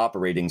for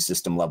operating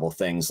system level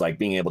things, like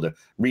being able to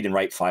read and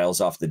write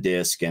files off the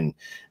disk, and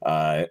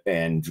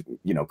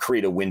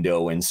create a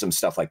window and some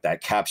stuff like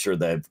that, capture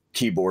the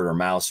keyboard or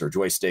mouse or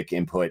joystick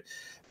input,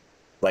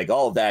 like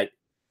all of that.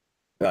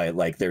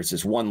 Like there's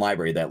this one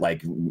library that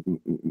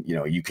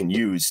you can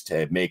use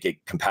to make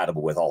it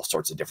compatible with all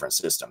sorts of different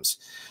systems.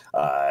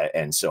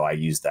 And so I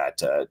use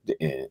that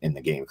in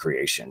the game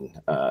creation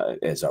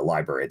as a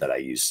library that I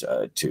use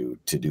to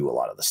do a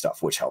lot of the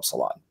stuff, which helps a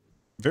lot.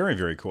 Very,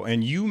 very cool.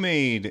 And you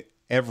made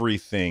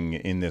everything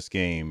in this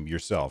game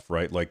yourself,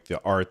 right? Like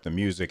the art, the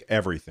music,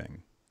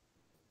 everything.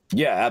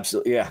 Yeah,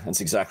 absolutely. Yeah,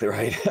 that's exactly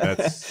right.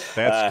 That's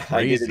crazy.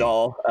 I did it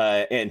all.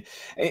 And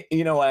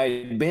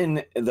I'd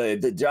been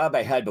the job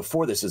I had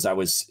before this is I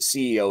was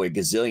CEO at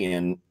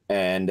Gazillion,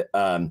 and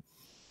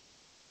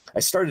I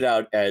started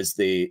out as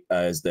the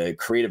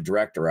creative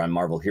director on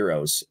Marvel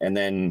Heroes, and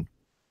then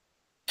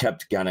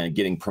kept kind of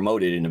getting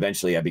promoted, and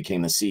eventually I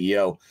became the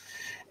CEO.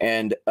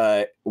 And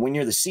when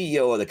you're the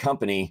CEO of the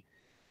company,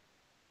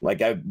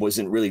 like I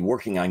wasn't really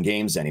working on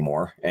games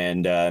anymore,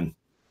 and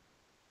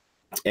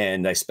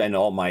I spend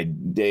all my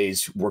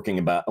days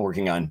working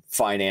on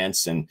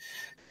finance and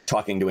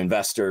talking to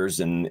investors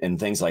and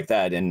things like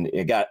that. And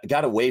it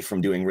got away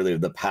from doing really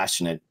the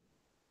passionate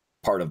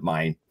part of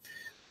my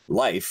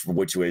life,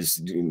 which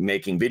was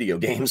making video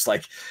games.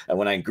 Like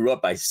when I grew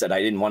up, I said I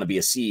didn't want to be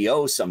a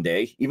CEO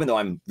someday, even though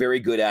I'm very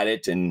good at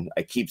it and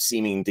I keep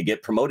seeming to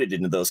get promoted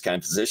into those kind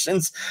of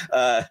positions.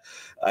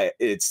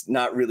 It's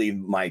not really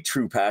my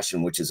true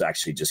passion, which is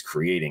actually just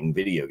creating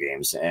video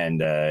games.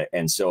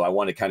 And so I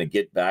want to kind of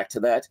get back to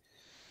that.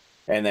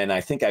 And then I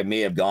think I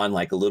may have gone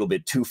like a little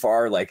bit too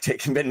far, like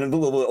been a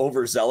little bit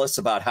overzealous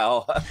about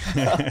how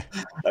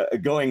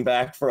going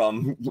back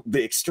from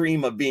the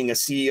extreme of being a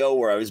CEO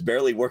where I was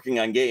barely working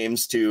on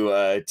games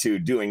to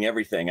doing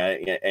everything.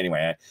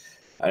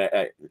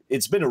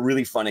 It's been a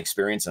really fun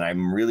experience, and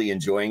I'm really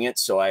enjoying it.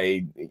 So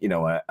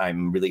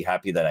I'm really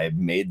happy that I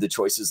made the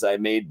choices that I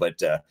made,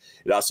 but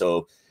it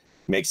also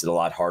makes it a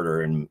lot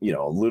harder and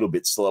a little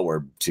bit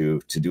slower to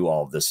do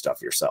all of this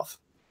stuff yourself.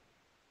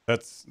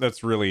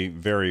 That's really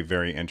very,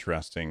 very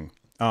interesting.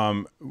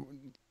 We're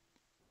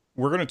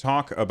going to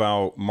talk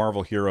about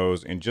Marvel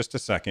Heroes in just a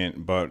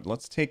second, but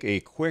let's take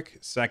a quick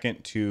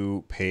second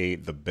to pay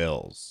the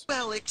bills.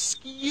 Well,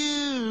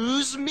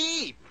 excuse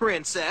me,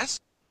 princess.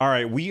 All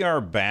right, we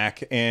are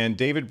back, and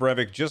David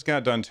Brevik just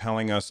got done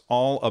telling us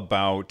all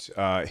about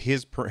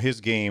his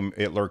game,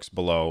 It Lurks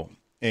Below,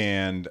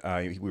 and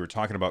we were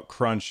talking about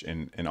crunch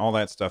and all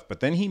that stuff, but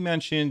then he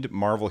mentioned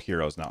Marvel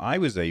Heroes. Now, I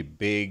was a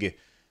big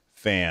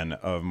fan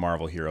of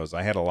Marvel Heroes.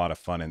 I had a lot of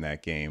fun in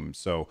that game.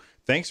 So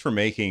thanks for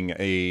making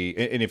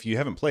and if you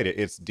haven't played it,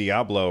 it's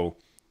Diablo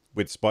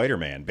with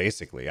Spider-Man,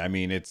 basically. I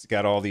mean, it's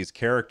got all these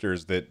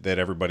characters that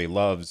everybody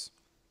loves.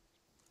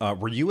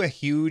 Were you a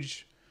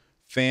huge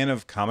fan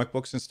of comic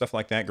books and stuff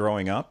like that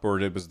growing up, or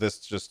was this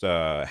just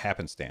a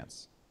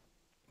happenstance?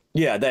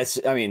 Yeah,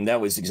 that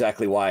was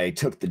exactly why I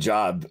took the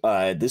job.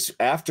 This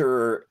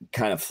after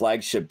kind of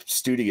Flagship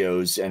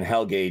Studios and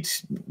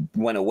Hellgate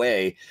went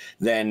away,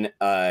 then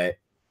I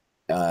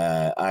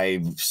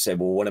said,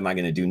 well, what am I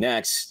going to do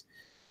next?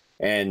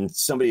 And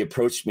somebody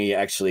approached me,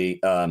 actually,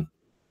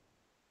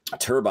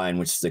 Turbine,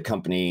 which is a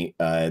company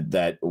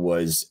that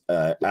was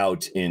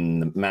out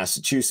in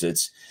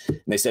Massachusetts.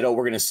 And they said, oh,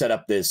 we're going to set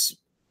up this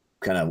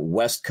kind of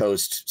West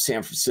Coast,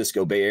 San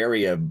Francisco Bay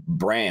Area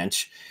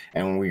branch,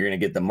 and we're going to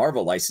get the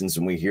Marvel license.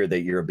 And we hear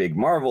that you're a big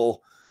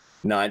Marvel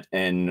nut.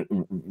 And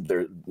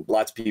there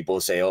lots of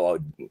people say, oh,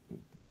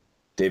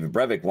 David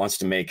Brevik wants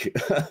to make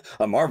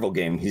a Marvel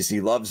game. He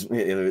loves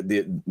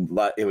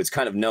it was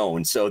kind of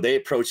known. So they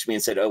approached me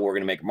and said, oh, we're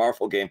going to make a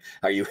Marvel game.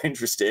 Are you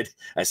interested?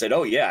 I said,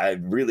 oh, yeah,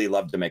 I'd really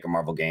love to make a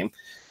Marvel game.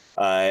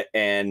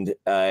 And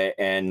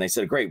they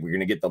said, great, we're going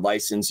to get the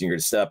license. You're going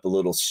to set up a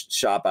little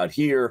shop out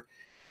here.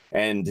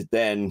 And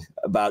then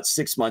about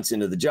 6 months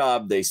into the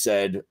job, they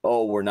said,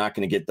 oh, we're not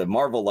going to get the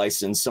Marvel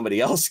license.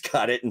 Somebody else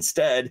got it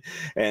instead.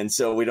 And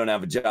so we don't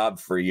have a job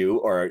for you.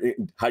 Or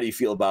how do you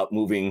feel about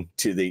moving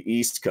to the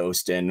East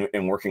Coast and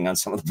working on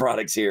some of the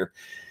products here?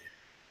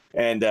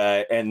 And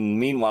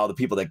meanwhile, the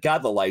people that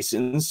got the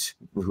license,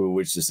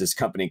 which is this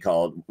company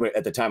called,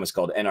 at the time it was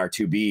called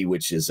NR2B,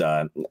 which is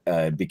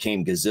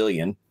became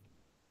Gazillion.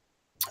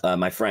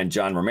 My friend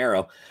John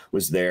Romero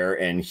was there,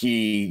 and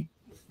he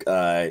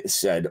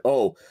said,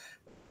 oh,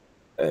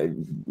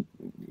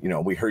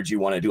 we heard you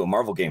want to do a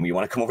Marvel game. You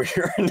want to come over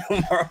here and do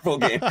a Marvel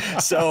game?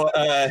 So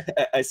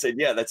I said,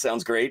 yeah, that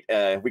sounds great.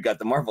 We got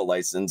the Marvel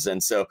license.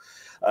 And so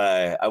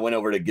I went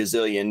over to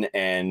Gazillion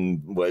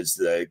and was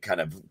the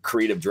kind of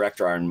creative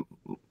director on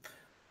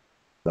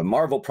the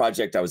Marvel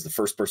project. I was the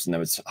first person that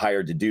was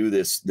hired to do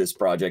this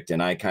project.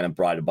 And I kind of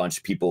brought a bunch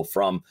of people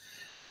from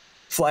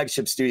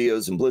flagship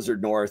studios and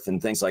Blizzard North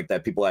and things like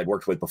that, people I'd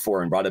worked with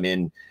before, and brought them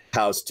in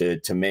house to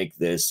make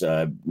this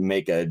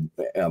make a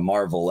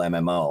Marvel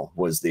MMO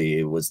was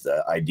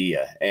the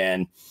idea.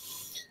 And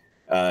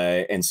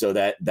so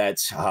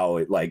that's how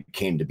it like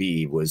came to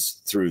be,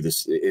 was through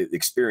this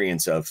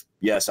experience of,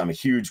 yes, I'm a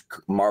huge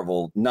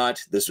Marvel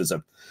nut. This was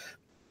a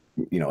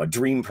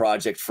dream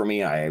project for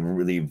me. I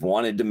really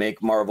wanted to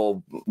make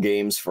Marvel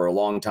games for a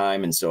long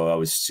time, and so I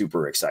was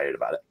super excited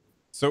about it.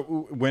 So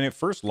when it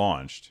first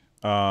launched,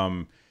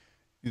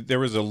 there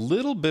was a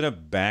little bit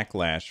of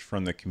backlash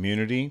from the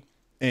community,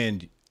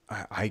 and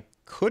I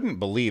couldn't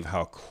believe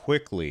how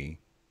quickly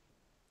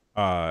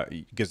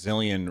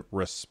Gazillion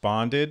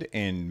responded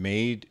and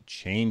made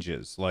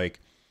changes.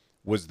 Like,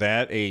 was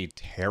that a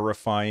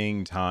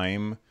terrifying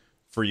time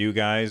for you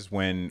guys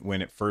when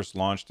it first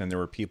launched, and there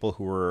were people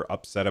who were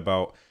upset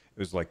about it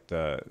was like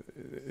the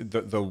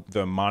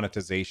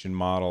monetization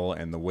model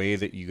and the way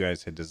that you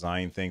guys had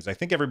designed things? I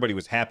think everybody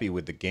was happy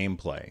with the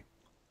gameplay,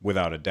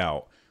 without a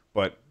doubt,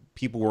 but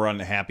people were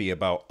unhappy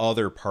about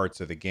other parts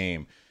of the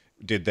game.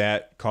 Did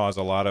that cause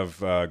a lot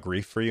of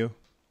grief for you?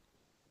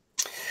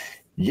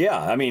 Yeah,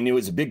 I mean, it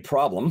was a big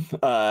problem,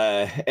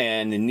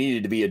 and it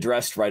needed to be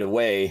addressed right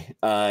away.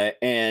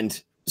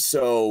 And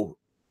so,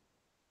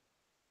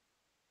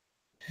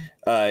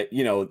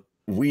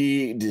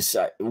 we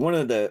decided,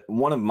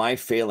 one of my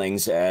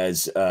failings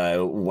as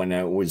when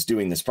I was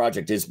doing this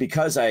project is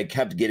because I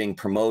kept getting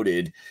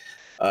promoted.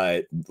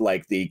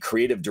 Like the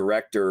creative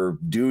director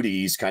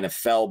duties kind of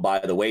fell by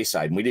the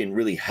wayside, and we didn't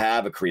really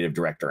have a creative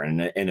director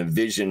and a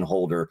vision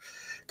holder,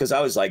 because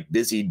I was like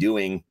busy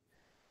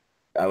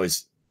I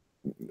was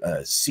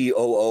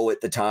COO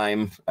at the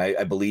time,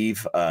 I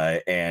believe,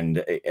 and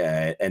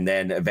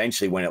then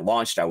eventually when it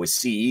launched, I was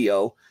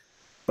CEO.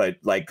 But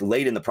like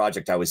late in the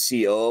project, I was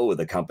COO of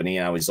the company,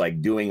 and I was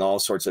like doing all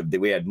sorts of,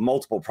 we had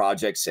multiple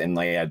projects, and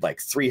they had like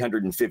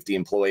 350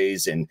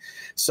 employees, and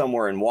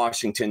somewhere in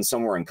Washington,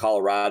 somewhere in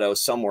Colorado,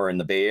 somewhere in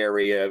the Bay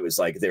Area. It was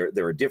like there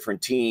were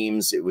different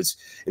teams.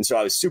 And so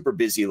I was super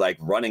busy like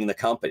running the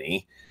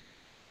company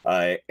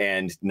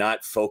and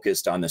not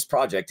focused on this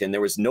project. And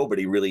there was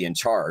nobody really in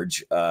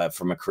charge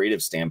from a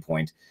creative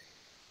standpoint.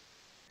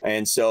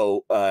 And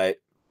so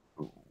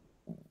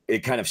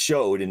it kind of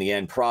showed in the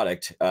end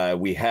product. I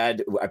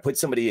put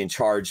somebody in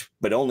charge,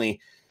 but only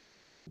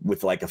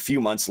with like a few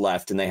months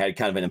left, and they had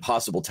kind of an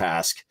impossible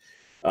task.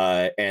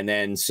 And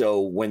then, so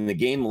when the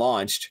game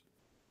launched,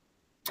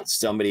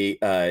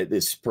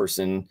 this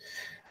person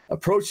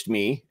approached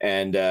me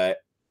and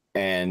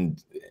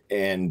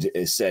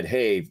said,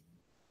 hey,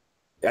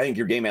 I think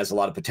your game has a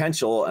lot of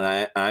potential,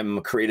 and I'm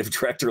a creative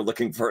director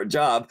looking for a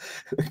job.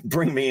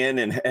 Bring me in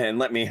and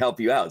let me help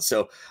you out.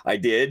 So I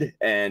did,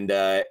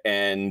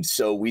 and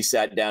so we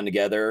sat down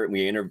together.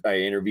 I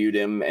interviewed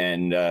him,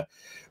 and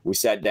we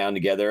sat down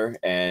together.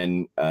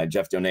 And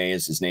Jeff Donay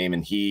is his name,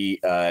 and he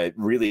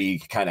really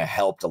kind of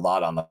helped a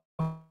lot on the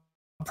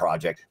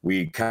project.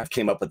 We kind of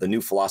came up with a new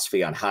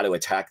philosophy on how to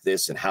attack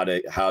this and how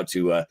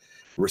to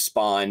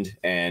respond,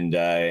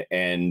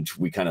 and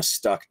we kind of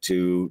stuck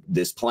to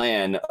this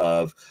plan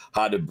of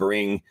how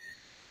to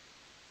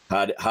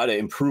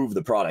improve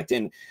the product.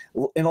 And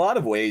in a lot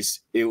of ways,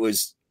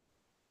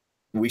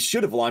 we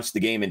should have launched the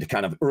game into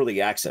kind of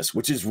early access,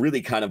 which is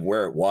really kind of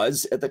where it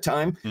was at the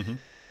time. Mm-hmm.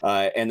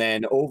 And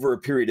then over a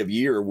period of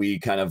year, we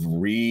kind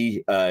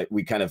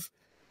of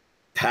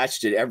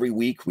patched it every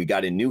week. We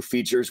got in new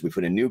features, we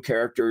put in new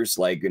characters,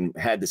 and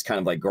had this kind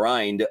of like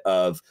grind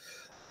of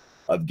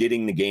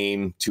getting the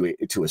game to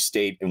a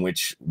state in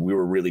which we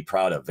were really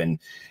proud of. And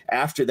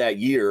after that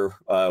year,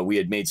 we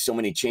had made so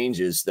many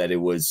changes that it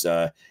was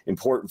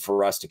important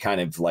for us to kind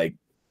of like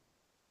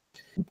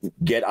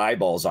get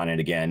eyeballs on it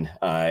again.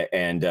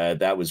 And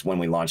that was when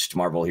we launched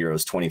Marvel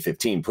Heroes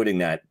 2015. Putting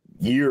that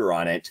year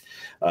on it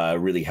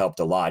really helped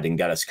a lot and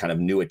got us kind of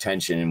new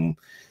attention. And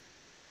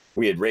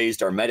we had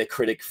raised our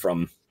Metacritic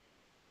from,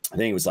 I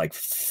think it was like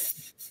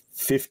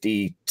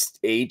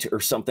 58 or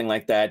something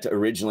like that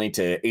originally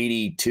to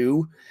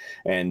 82.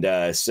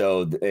 And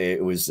so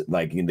it was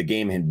like the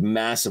game had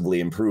massively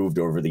improved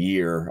over the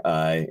year,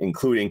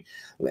 including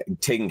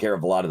taking care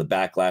of a lot of the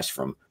backlash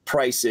from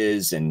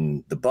prices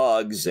and the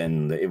bugs,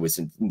 and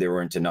there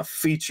weren't enough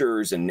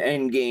features and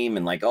end game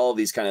and like all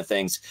these kind of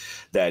things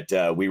that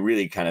we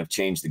really kind of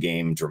changed the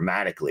game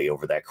dramatically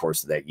over that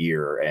course of that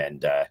year,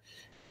 and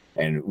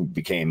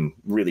became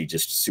really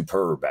just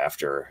superb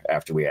after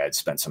we had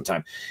spent some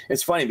time.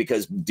 It's funny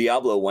because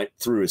Diablo went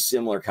through a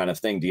similar kind of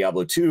thing.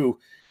 Diablo 2,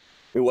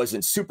 it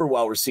wasn't super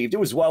well received. It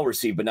was well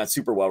received, but not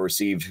super well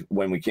received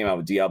when we came out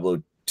with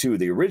Diablo 2,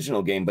 the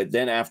original game. But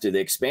then after the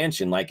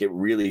expansion, like, it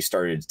really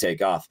started to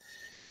take off.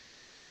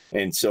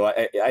 And so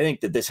I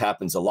think that this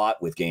happens a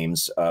lot with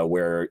games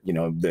where, you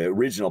know, the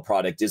original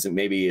product isn't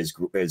maybe as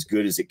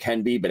good as it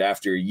can be, but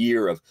after a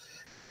year of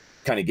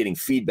kind of getting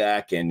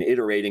feedback and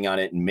iterating on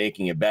it and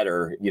making it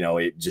better, you know,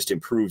 it just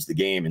improves the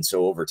game. And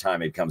so over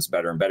time, it becomes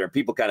better and better.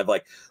 People kind of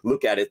like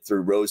look at it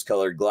through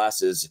rose-colored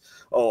glasses.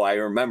 Oh, I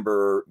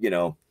remember, you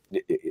know,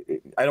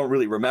 I don't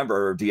really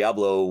remember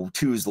Diablo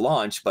 2's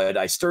launch, but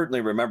I certainly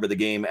remember the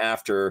game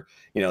after,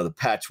 you know, the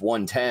patch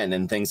 110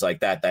 and things like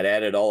that, that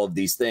added all of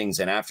these things.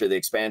 And after the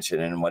expansion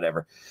and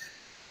whatever,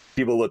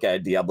 people look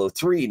at Diablo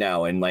 3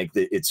 now and like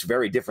it's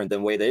very different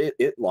than the way that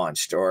it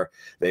launched, or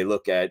they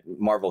look at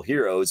Marvel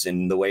Heroes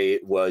and the way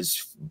it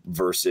was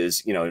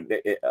versus, you know,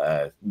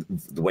 the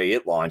way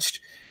it launched.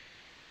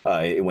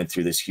 It went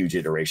through this huge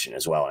iteration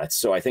as well. And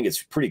so I think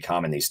it's pretty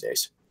common these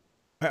days.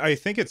 I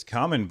think it's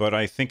common, but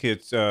I think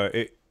it's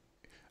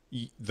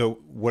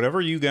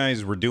whatever you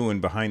guys were doing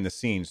behind the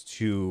scenes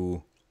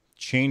to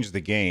change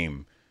the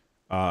game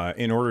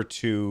in order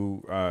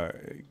to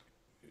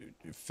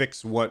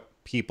fix what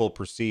people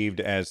perceived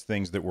as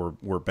things that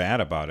were bad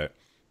about it.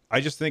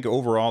 I just think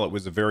overall it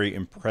was a very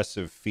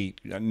impressive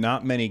feat.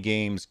 Not many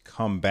games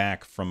come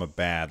back from a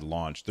bad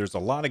launch. There's a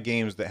lot of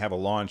games that have a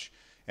launch,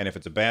 and if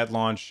it's a bad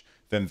launch,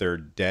 then they're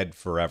dead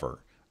forever.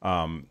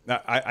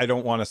 I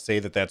don't want to say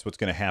that that's what's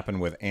going to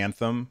happen with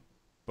Anthem,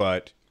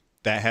 but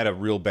that had a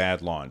real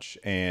bad launch,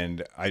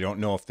 and I don't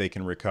know if they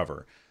can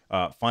recover.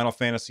 Final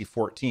Fantasy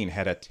XIV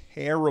had a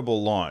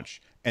terrible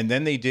launch, and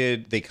then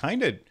they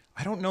kind of,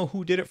 I don't know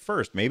who did it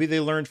first. Maybe they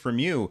learned from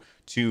you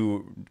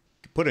to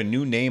put a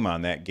new name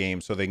on that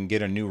game so they can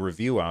get a new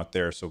review out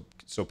there, so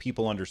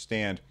people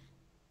understand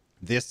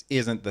this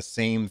isn't the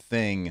same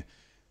thing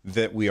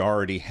that we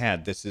already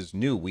had. This is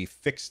new. We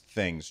fixed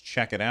things.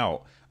 Check it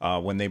out.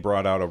 When they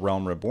brought out A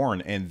Realm Reborn,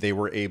 and they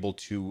were able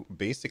to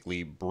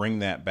basically bring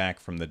that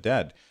back from the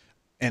dead.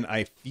 And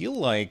I feel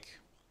like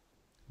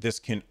this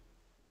can...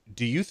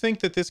 Do you think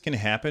that this can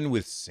happen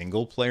with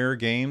single-player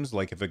games?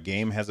 Like, if a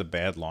game has a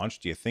bad launch,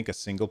 do you think a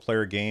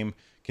single-player game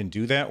can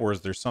do that? Or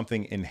is there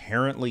something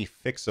inherently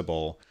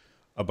fixable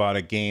about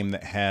a game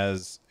that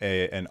has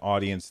an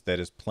audience that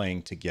is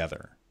playing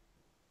together?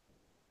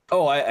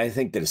 Oh, I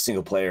think that a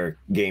single-player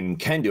game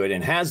can do it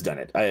and has done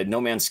it. No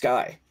Man's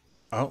Sky.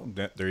 Oh,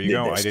 there you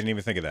go. I didn't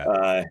even think of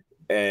that.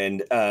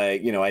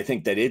 You know, I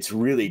think that it's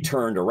really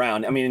turned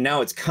around. I mean,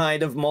 now it's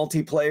kind of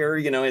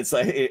multiplayer, you know, it's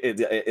like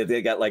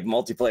they got like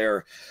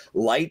multiplayer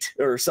light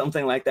or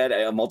something like that,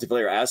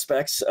 multiplayer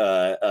aspects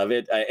of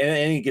it. And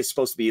I think it's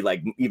supposed to be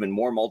like even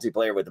more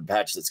multiplayer with the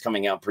patch that's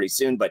coming out pretty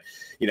soon. But,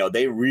 you know,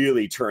 they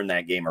really turned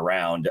that game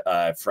around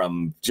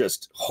from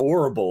just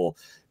horrible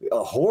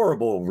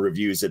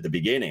reviews at the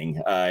beginning,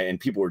 and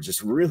people were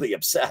just really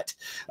upset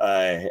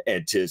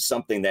to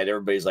something that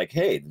everybody's like,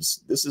 hey,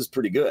 this is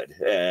pretty good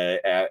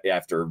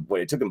after what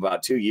it took them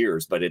about 2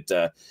 years, but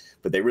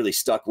they really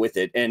stuck with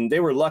it. And they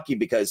were lucky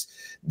because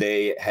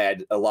they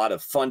had a lot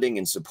of funding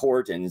and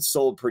support, and it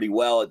sold pretty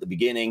well at the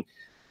beginning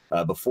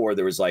before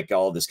there was like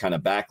all this kind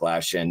of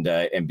backlash,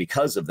 and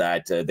because of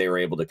that, they were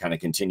able to kind of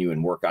continue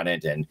and work on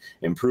it and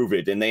improve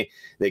it. And they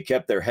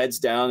kept their heads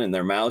down and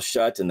their mouths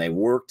shut, and they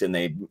worked, and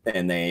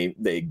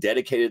they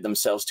dedicated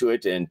themselves to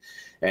it,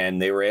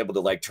 and they were able to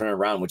like turn it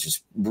around, which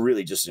is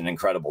really just an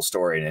incredible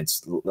story. And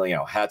it's, you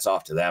know, hats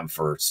off to them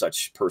for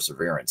such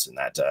perseverance in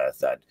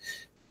that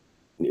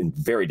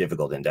very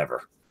difficult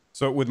endeavor.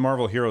 So with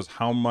Marvel Heroes,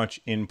 how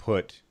much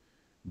input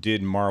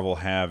did Marvel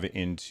have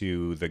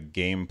into the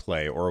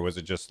gameplay, or was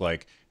it just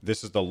like,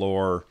 this is the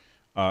lore?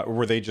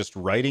 Were they just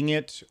writing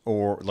it,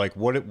 or like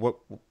what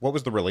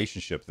was the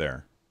relationship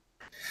there?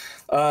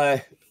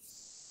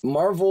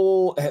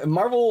 Marvel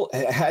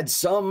had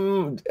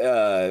some.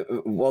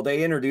 Well,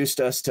 they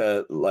introduced us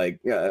to like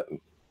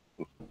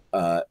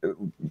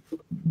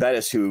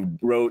Bettis, who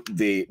wrote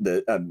the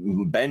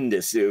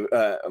Bendis,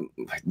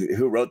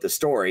 who wrote the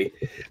story,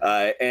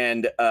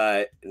 and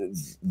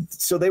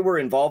so they were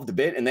involved a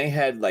bit, and they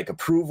had like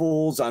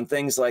approvals on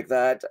things like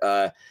that,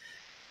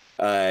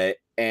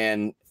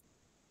 and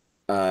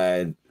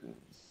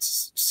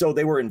so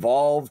they were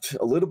involved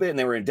a little bit, and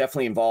they were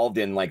definitely involved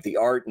in like the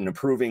art and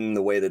approving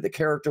the way that the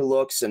character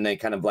looks, and they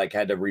kind of like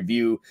had to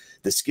review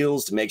the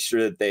skills to make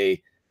sure that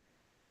they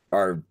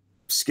are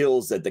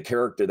skills that the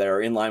character that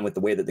are in line with the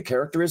way that the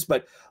character is,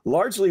 but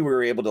largely we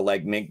were able to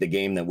like make the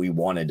game that we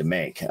wanted to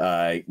make.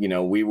 You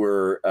know, we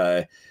were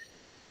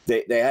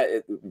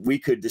we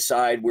could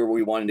decide where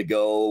we wanted to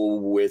go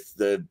with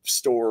the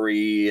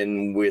story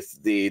and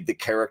with the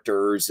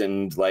characters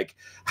and like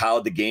how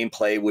the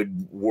gameplay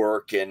would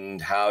work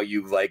and how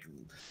you like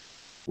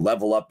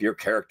level up your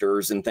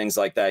characters and things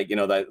like that. You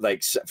know, that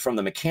like from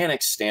the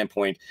mechanics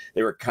standpoint,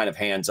 they were kind of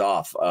hands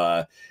off.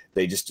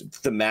 They just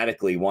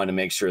thematically wanted to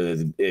make sure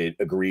that it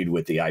agreed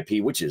with the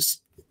IP, which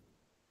is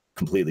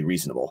completely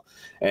reasonable.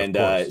 And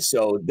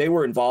so they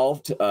were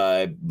involved,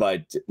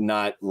 but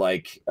not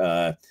like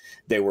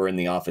they were in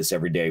the office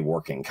every day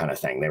working kind of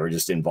thing. They were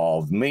just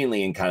involved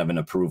mainly in kind of an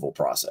approval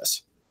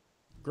process.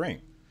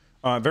 Great.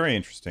 Very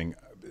interesting.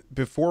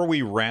 Before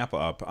we wrap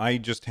up, I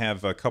just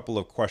have a couple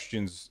of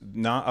questions,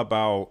 not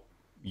about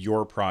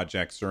your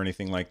projects or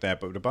anything like that,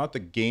 but about the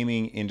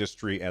gaming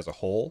industry as a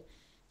whole.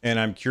 And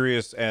I'm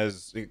curious,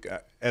 as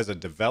a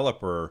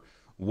developer,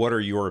 what are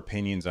your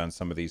opinions on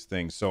some of these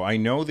things? So I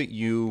know that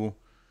you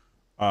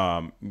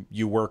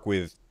work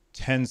with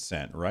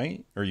Tencent,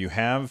 right? Or you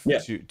have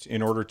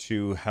in order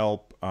to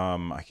help.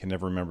 I can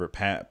never remember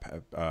Path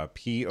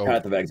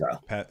of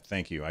Exile.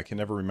 Thank you. I can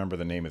never remember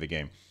the name of the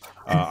game.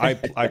 I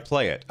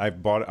play it.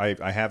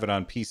 I have it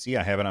on PC.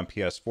 I have it on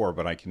PS4,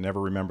 but I can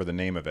never remember the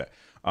name of it.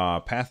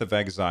 Path of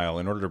Exile.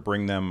 In order to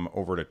bring them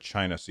over to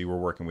China, so you were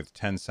working with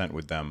Tencent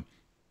with them.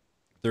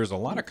 There's a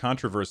lot of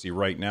controversy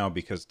right now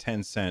because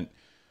Tencent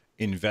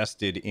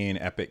invested in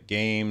Epic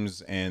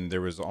Games, and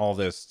there was all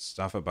this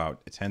stuff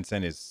about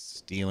Tencent is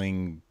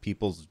stealing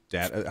people's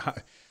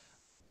data.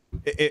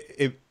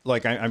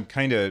 I'm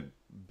kind of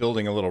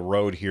building a little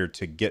road here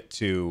to get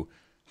to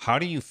how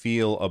do you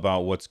feel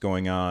about what's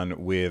going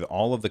on with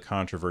all of the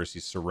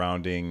controversies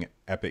surrounding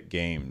Epic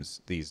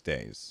Games these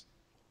days?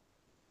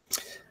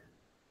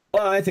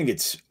 Well, I think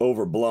it's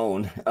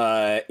overblown.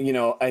 You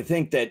know, I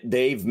think that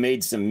they've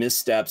made some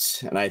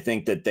missteps, and I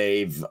think that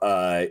they've,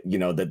 you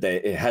know,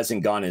 it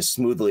hasn't gone as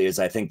smoothly as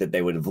I think that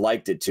they would have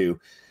liked it to.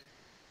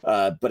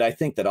 But I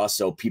think that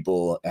also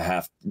people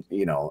have,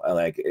 you know,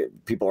 like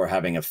people are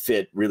having a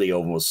fit really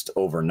almost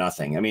over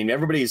nothing. I mean,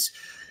 everybody's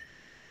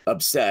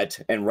upset,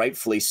 and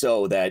rightfully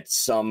so, that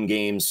some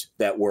games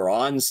that were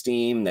on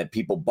Steam that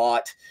people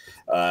bought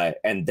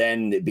and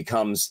then it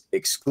becomes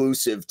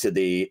exclusive to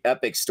the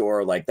Epic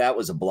store, like that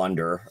was a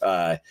blunder.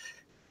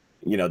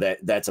 You know,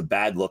 that's a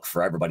bad look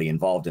for everybody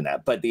involved in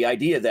that. But the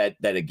idea that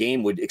a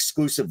game would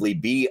exclusively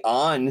be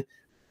on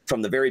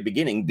from the very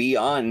beginning, be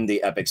on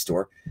the Epic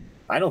store,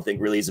 I don't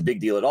think really is a big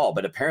deal at all.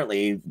 But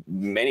apparently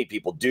many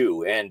people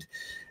do. And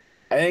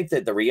I think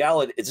that the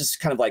reality is just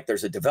kind of like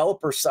there's a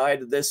developer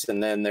side of this,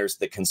 and then there's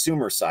the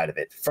consumer side of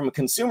it. From a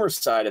consumer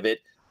side of it,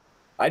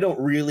 I don't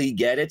really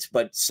get it,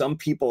 but some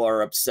people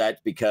are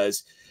upset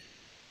because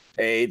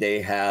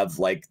they have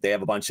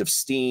a bunch of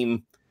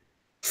Steam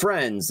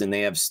friends and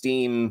they have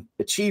Steam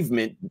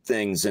achievement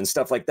things and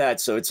stuff like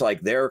that. So it's like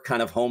their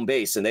kind of home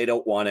base, and they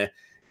don't want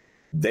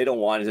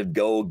to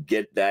go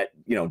get that,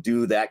 you know,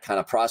 do that kind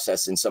of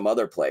process in some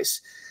other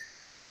place.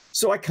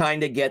 So I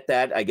kind of get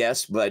that, I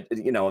guess, but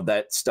you know,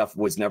 that stuff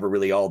was never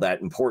really all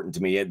that important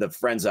to me. The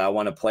friends I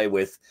want to play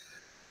with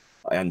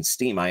on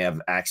Steam, I have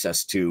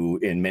access to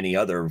in many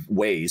other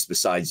ways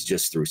besides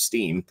just through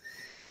Steam.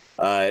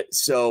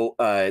 So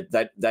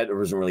that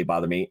doesn't really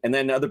bother me. And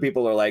then other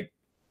people are like,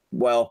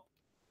 well,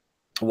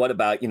 what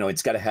about, you know,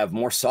 it's got to have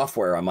more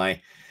software on my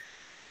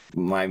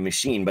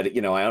machine, but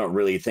you know, I don't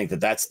really think that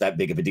that's that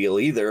big of a deal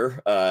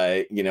either.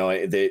 You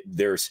know,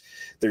 there's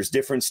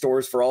different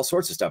stores for all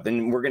sorts of stuff,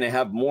 and we're going to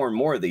have more and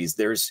more of these.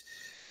 There's,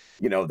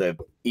 you know, the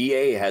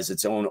EA has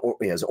its own,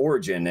 has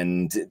Origin,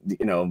 and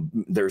you know,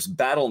 there's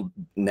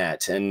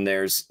Battle.net, and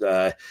there's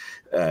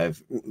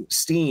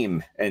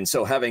Steam, and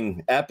so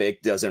having Epic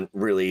I don't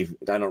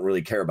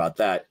really care about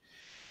that.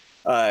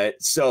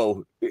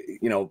 So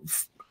you know,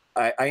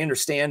 I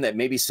understand that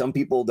maybe some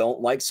people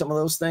don't like some of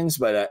those things,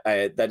 but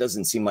that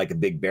doesn't seem like a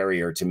big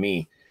barrier to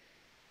me.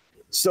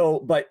 So,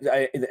 but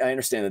I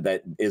understand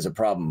that is a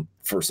problem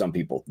for some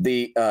people.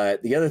 The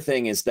other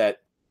thing is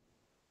that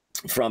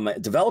from a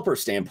developer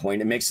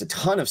standpoint, it makes a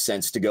ton of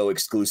sense to go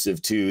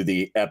exclusive to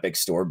the Epic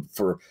Store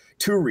for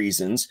two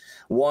reasons.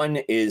 One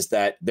is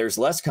that there's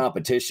less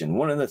competition.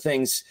 One of the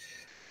things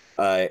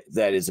that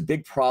is a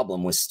big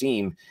problem with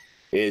Steam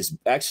is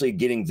actually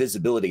getting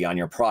visibility on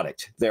your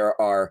product. There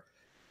are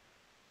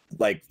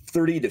like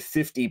 30 to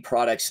 50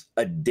 products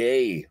a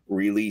day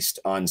released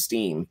on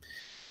Steam.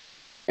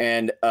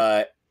 And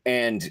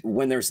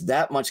when there's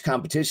that much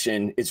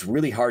competition, it's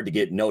really hard to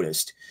get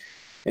noticed.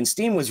 And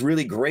Steam was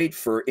really great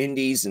for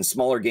indies and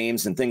smaller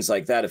games and things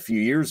like that a few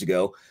years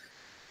ago,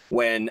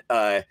 when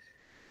it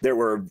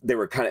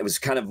was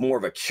kind of more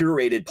of a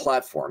curated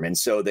platform. And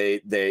so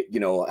they you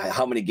know,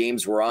 how many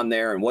games were on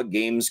there and what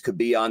games could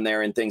be on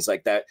there and things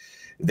like that.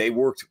 They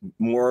worked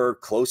more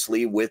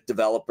closely with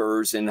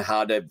developers and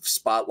how to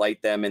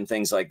spotlight them and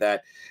things like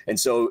that. And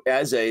so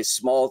as a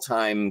small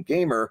time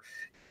gamer,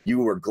 you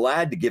were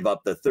glad to give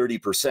up the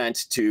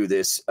 30% to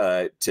this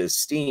to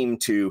Steam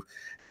to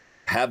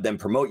have them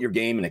promote your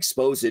game and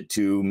expose it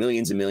to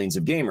millions and millions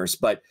of gamers.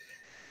 But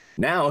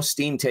now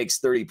Steam takes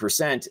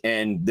 30%,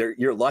 and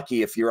you're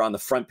lucky if you're on the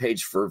front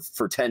page for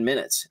 10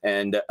 minutes.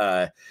 And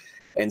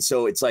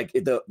so it's like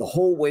the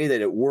whole way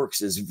that it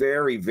works is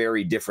very,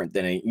 very different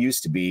than it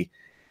used to be.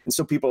 And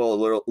so people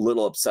are a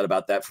little upset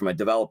about that from a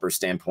developer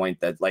standpoint,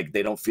 that like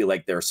they don't feel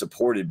like they're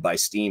supported by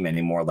Steam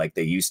anymore like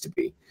they used to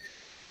be.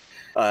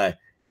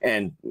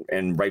 And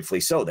rightfully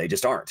so, they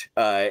just aren't.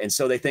 And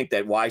so they think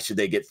that why should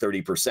they get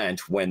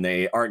 30% when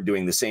they aren't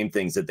doing the same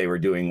things that they were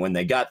doing when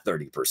they got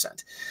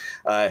 30%?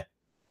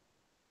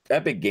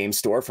 Epic Game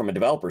Store, from a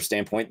developer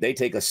standpoint, they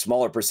take a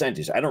smaller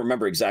percentage. I don't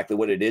remember exactly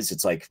what it is.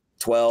 It's like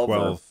 12.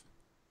 Or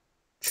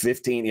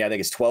 15. Yeah, I think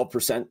it's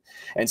 12%.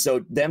 And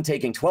so them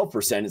taking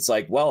 12%, it's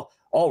like, well,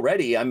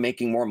 already I'm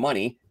making more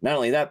money. Not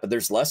only that, but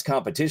there's less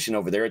competition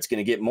over there. It's going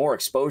to get more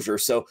exposure.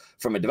 So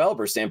from a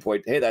developer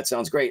standpoint, hey, that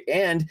sounds great.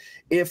 And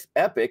if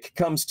Epic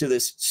comes to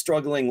this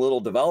struggling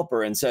little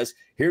developer and says,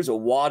 here's a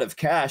wad of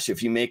cash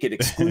if you make it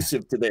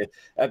exclusive to the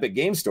Epic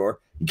Game Store,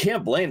 you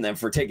can't blame them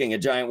for taking a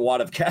giant wad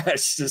of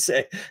cash to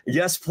say,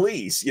 yes,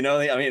 please. You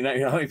know, I mean,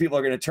 how many people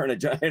are going to turn a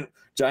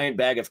giant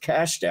bag of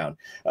cash down?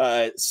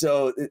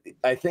 So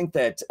I think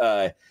that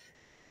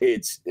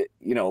it's,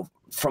 you know,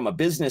 from a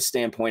business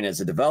standpoint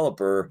as a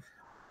developer,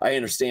 I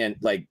understand,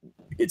 like,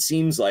 it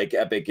seems like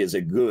Epic is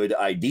a good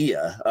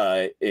idea.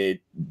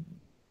 It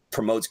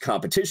promotes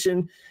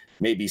competition.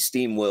 Maybe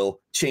Steam will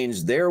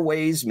change their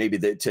ways, maybe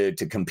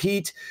to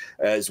compete,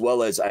 as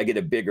well as I get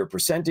a bigger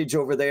percentage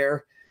over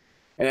there.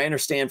 And I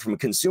understand from a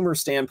consumer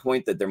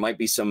standpoint that there might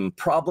be some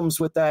problems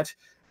with that.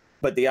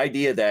 But the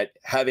idea that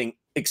having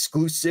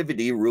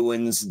exclusivity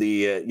ruins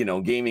the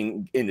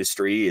gaming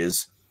industry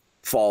is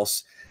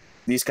false.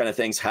 These kind of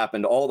things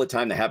happened all the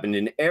time. They happened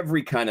in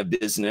every kind of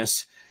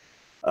business.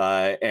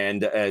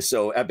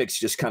 So Epic's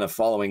just kind of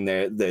following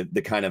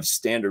the kind of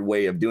standard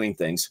way of doing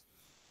things.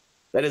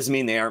 That doesn't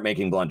mean they aren't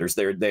making blunders.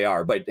 They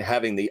are. But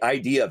having the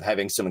idea of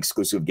having some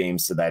exclusive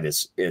games to that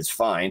is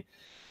fine,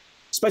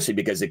 especially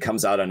because it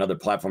comes out on other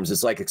platforms.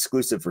 It's like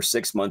exclusive for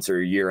 6 months or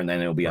a year, and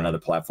then it'll be on other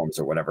platforms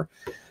or whatever.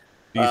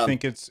 Do you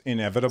think it's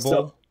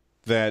inevitable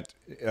that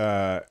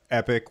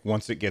Epic,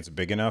 once it gets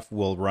big enough,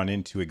 will run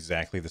into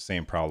exactly the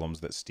same problems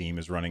that Steam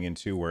is running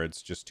into, where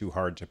it's just too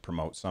hard to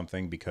promote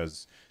something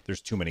because there's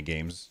too many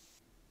games?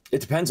 It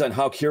depends on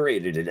how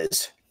curated it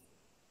is.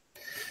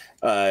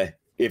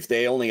 If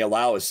they only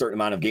allow a certain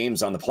amount of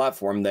games on the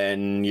platform,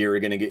 then you're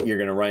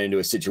gonna run into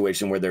a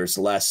situation where there's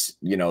less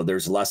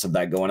of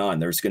that going on.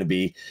 There's going to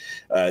be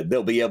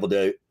they'll be able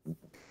to,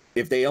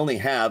 if they only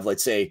have,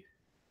 let's say,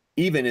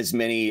 even as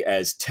many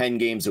as 10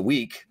 games a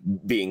week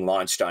being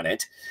launched on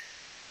it,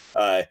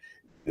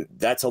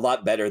 that's a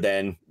lot better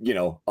than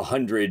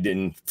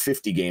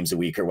 150 games a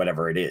week or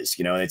whatever it is.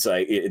 It's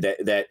like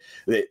that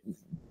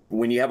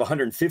when you have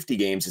 150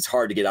 games, it's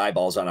hard to get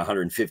eyeballs on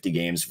 150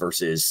 games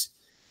versus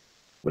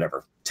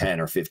whatever 10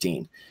 or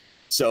 15.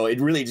 So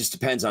it really just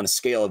depends on the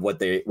scale of what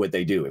they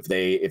do. If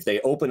they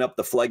open up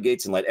the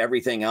floodgates and let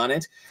everything on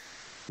it,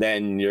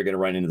 then you're going to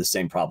run into the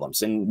same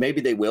problems. And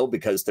maybe they will,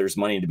 because there's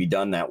money to be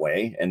done that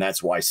way, and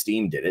that's why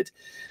Steam did it.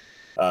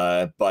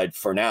 But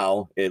for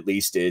now, at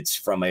least, it's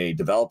from a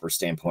developer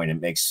standpoint,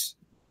 it makes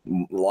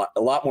a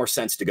lot more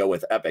sense to go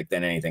with Epic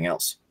than anything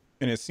else.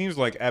 And it seems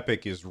like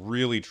Epic is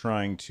really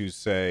trying to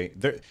say,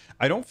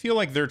 I don't feel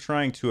like they're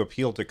trying to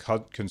appeal to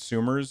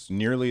consumers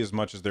nearly as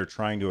much as they're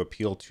trying to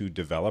appeal to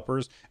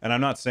developers. And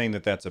I'm not saying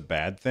that that's a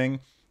bad thing.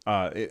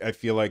 I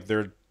feel like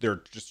they're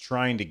just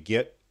trying to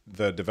get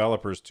the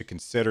developers to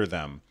consider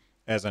them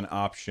as an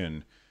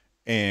option,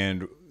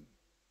 and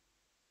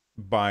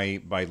by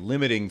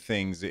limiting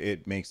things,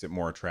 it makes it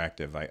more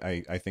attractive.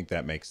 I think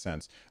that makes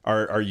sense.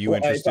 Are you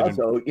interested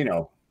also, in?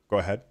 Go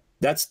ahead.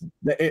 That's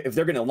if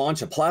they're going to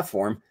launch a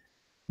platform,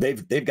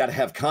 they've got to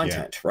have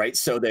content, right?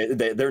 So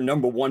their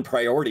number one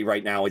priority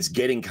right now is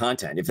getting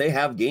content. If they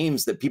have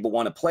games that people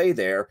want to play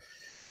there,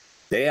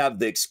 they have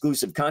the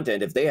exclusive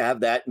content. If they have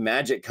that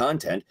magic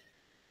content,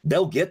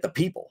 they'll get the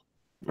people.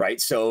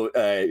 Right. So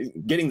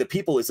getting the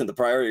people isn't the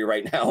priority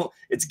right now.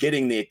 It's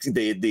getting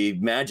the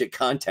magic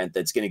content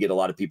that's going to get a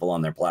lot of people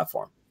on their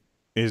platform.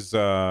 Is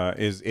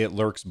It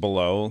Lurks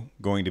Below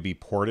going to be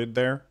ported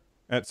there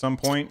at some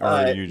point? Or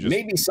are you just...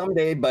 Maybe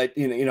someday, but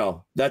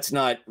that's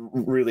not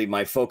really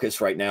my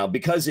focus right now,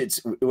 because it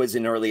was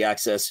in early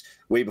access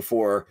way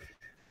before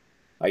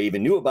I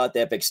even knew about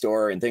the Epic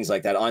Store and things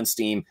like that on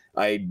Steam.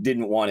 I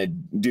didn't want to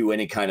do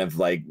any kind of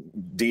like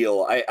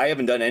deal. I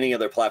haven't done any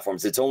other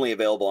platforms. It's only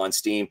available on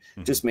Steam.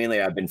 Mm-hmm. Just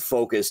mainly I've been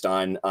focused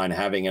on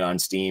having it on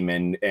Steam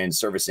and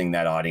servicing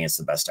that audience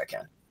the best I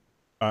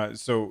can.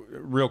 So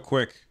real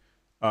quick,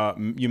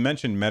 you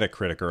mentioned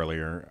Metacritic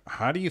earlier.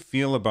 How do you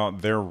feel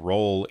about their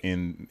role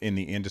in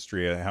the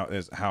industry?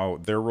 How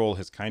their role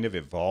has kind of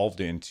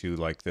evolved into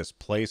like this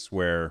place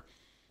where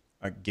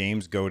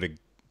games go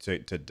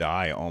to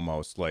die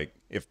almost. Like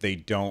if they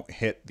don't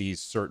hit these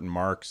certain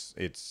marks,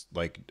 it's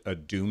like a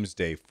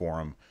doomsday for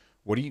them.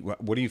 What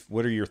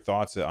are your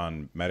thoughts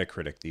on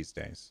Metacritic these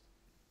days?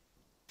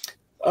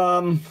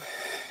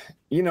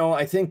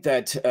 I think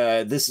that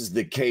this is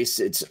the case.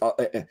 This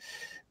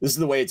is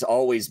the way it's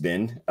always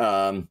been.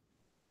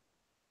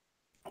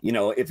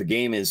 If a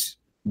game is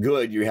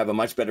good, you have a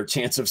much better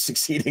chance of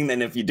succeeding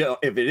than if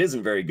it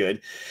isn't very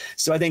good.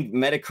 So I think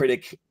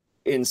Metacritic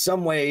in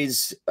some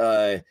ways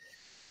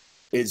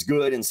is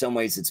good, in some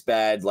ways it's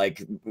bad.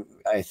 Like,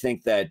 I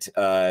think that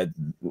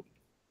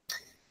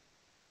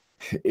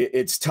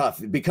it's tough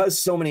because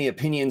so many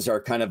opinions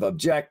are kind of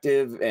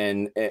objective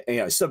and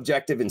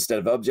subjective instead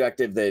of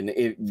objective. Then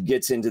it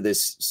gets into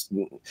this,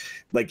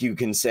 like, you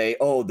can say,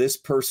 oh, this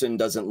person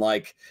doesn't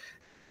like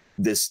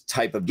this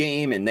type of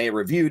game and they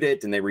reviewed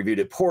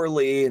it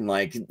poorly, and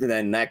like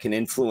then that can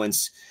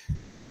influence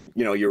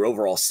your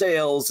overall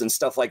sales and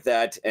stuff like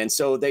that. And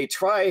so they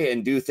try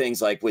and do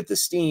things like with the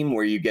Steam,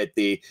 where you get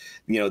the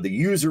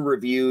user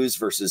reviews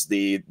versus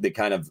the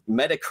kind of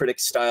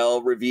Metacritic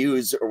style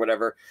reviews or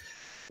whatever.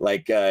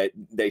 Like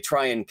they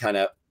try and kind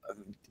of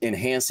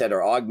enhance that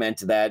or augment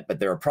that, but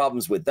there are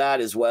problems with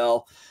that as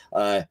well.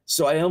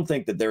 So I don't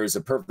think that there is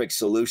a perfect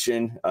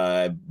solution,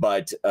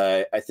 but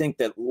I think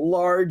that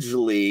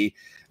largely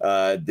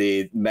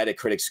the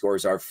Metacritic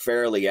scores are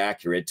fairly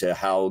accurate to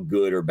how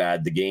good or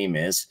bad the game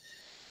is.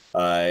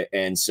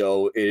 And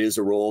so it is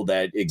a role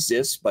that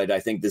exists, but I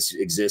think this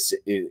exists,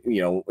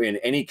 in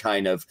any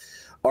kind of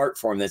art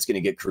form that's going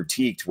to get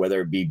critiqued,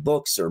 whether it be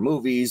books or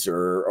movies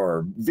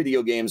or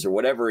video games or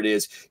whatever it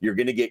is. You're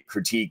going to get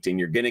critiqued, and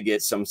you're going to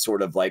get some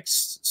sort of like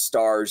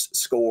stars,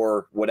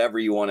 score, whatever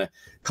you want to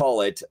call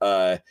it.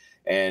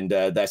 And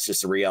that's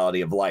just the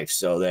reality of life.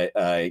 So that,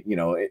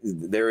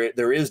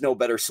 there is no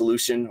better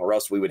solution, or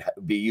else we would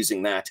be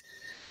using that.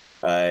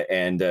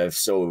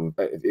 So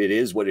it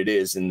is what it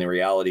is. And the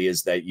reality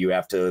is that you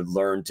have to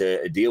learn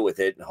to deal with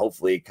it and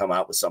hopefully come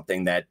out with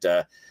something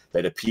that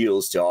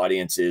appeals to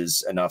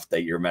audiences enough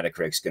that your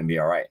Metacritic's going to be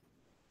all right.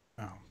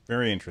 Oh,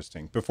 very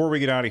interesting. Before we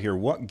get out of here,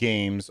 what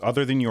games,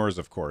 other than yours,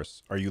 of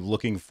course, are you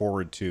looking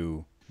forward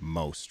to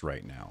most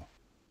right now?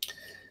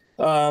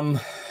 Well,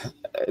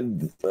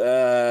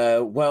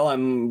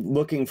 I'm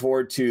looking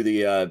forward to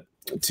the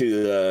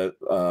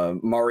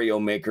Mario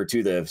Maker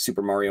 2, the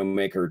Super Mario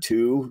Maker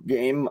 2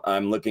 game.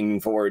 I'm looking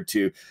forward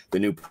to the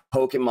new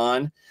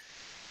Pokemon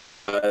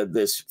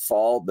this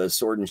fall, the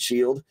Sword and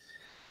Shield.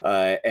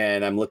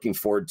 And I'm looking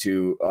forward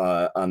to,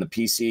 on the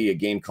PC, a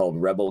game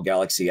called Rebel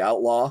Galaxy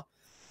Outlaw.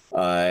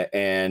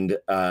 And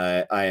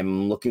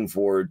I'm looking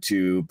forward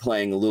to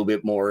playing a little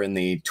bit more in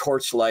the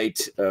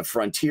Torchlight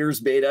Frontiers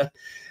beta.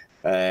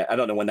 I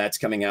don't know when that's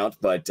coming out,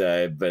 but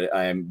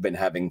I've been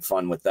having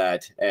fun with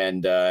that.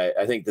 And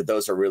I think that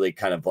those are really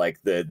kind of like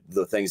the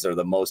things that are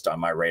the most on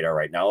my radar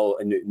right now. Oh,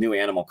 new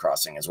Animal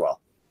Crossing as well.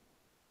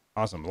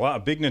 Awesome. A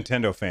big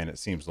Nintendo fan, it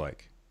seems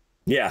like.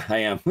 Yeah, I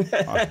am.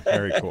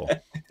 Very cool.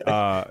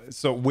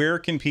 So where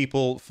can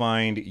people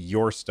find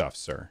your stuff,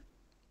 sir?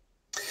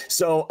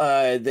 So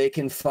they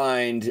can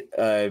find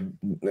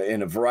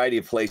in a variety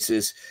of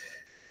places.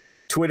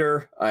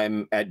 Twitter,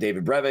 I'm at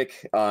David Brevik.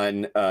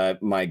 On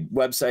my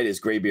website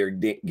is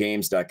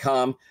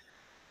graybeardgames.com.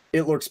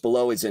 It Lurks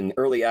Below is in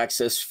early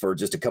access for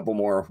just a couple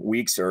more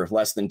weeks, or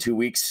less than 2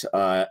 weeks,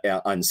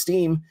 on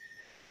Steam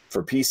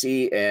for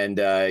PC.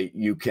 And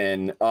you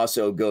can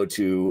also go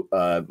to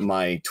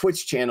my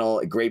Twitch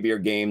channel at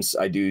Graybeard Games.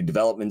 I do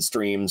development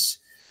streams,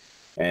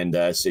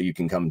 and so you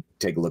can come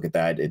take a look at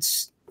that.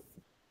 It's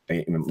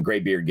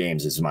Graybeard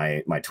Games is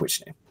my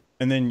Twitch name.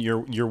 And then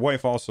your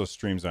wife also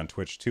streams on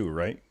Twitch too,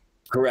 right?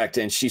 Correct,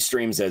 and she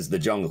streams as the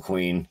Jungle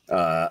Queen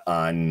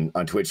on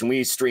Twitch, and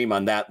we stream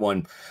on that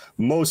one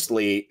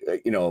mostly,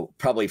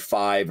 probably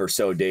 5 or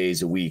so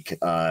days a week in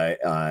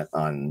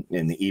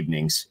the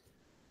evenings,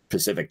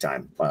 Pacific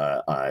time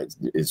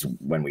is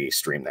when we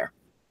stream there.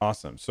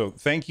 Awesome. So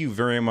thank you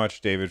very much,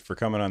 David, for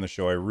coming on the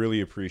show. I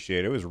really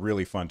appreciate it. It was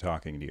really fun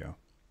talking to you.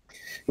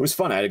 It was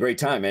fun. I had a great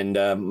time,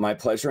 and my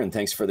pleasure. And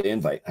thanks for the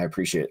invite. I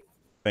appreciate it.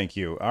 Thank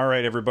you. All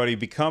right, everybody,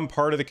 become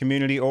part of the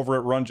community over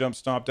at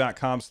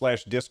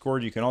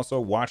runjumpstomp.com/Discord. You can also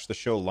watch the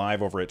show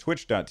live over at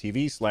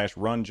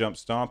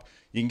twitch.tv/runjumpstomp.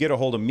 You can get a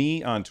hold of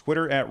me on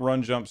Twitter at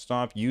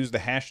runjumpstomp. Use the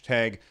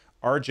hashtag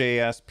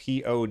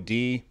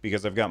RJSPOD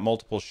because I've got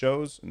multiple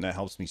shows and that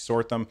helps me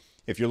sort them.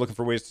 If you're looking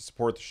for ways to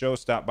support the show,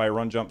 stop by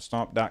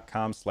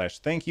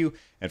runjumpstomp.com/thankyou.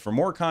 And for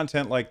more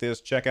content like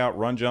this, check out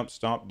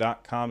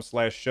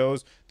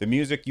runjumpstomp.com/shows. The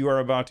music you are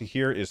about to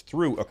hear is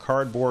Through a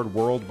Cardboard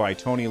World by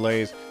Tony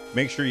Lays.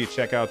 Make sure you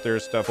check out their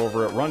stuff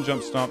over at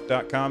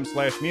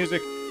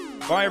runjumpstomp.com/music.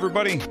 Bye,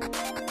 everybody.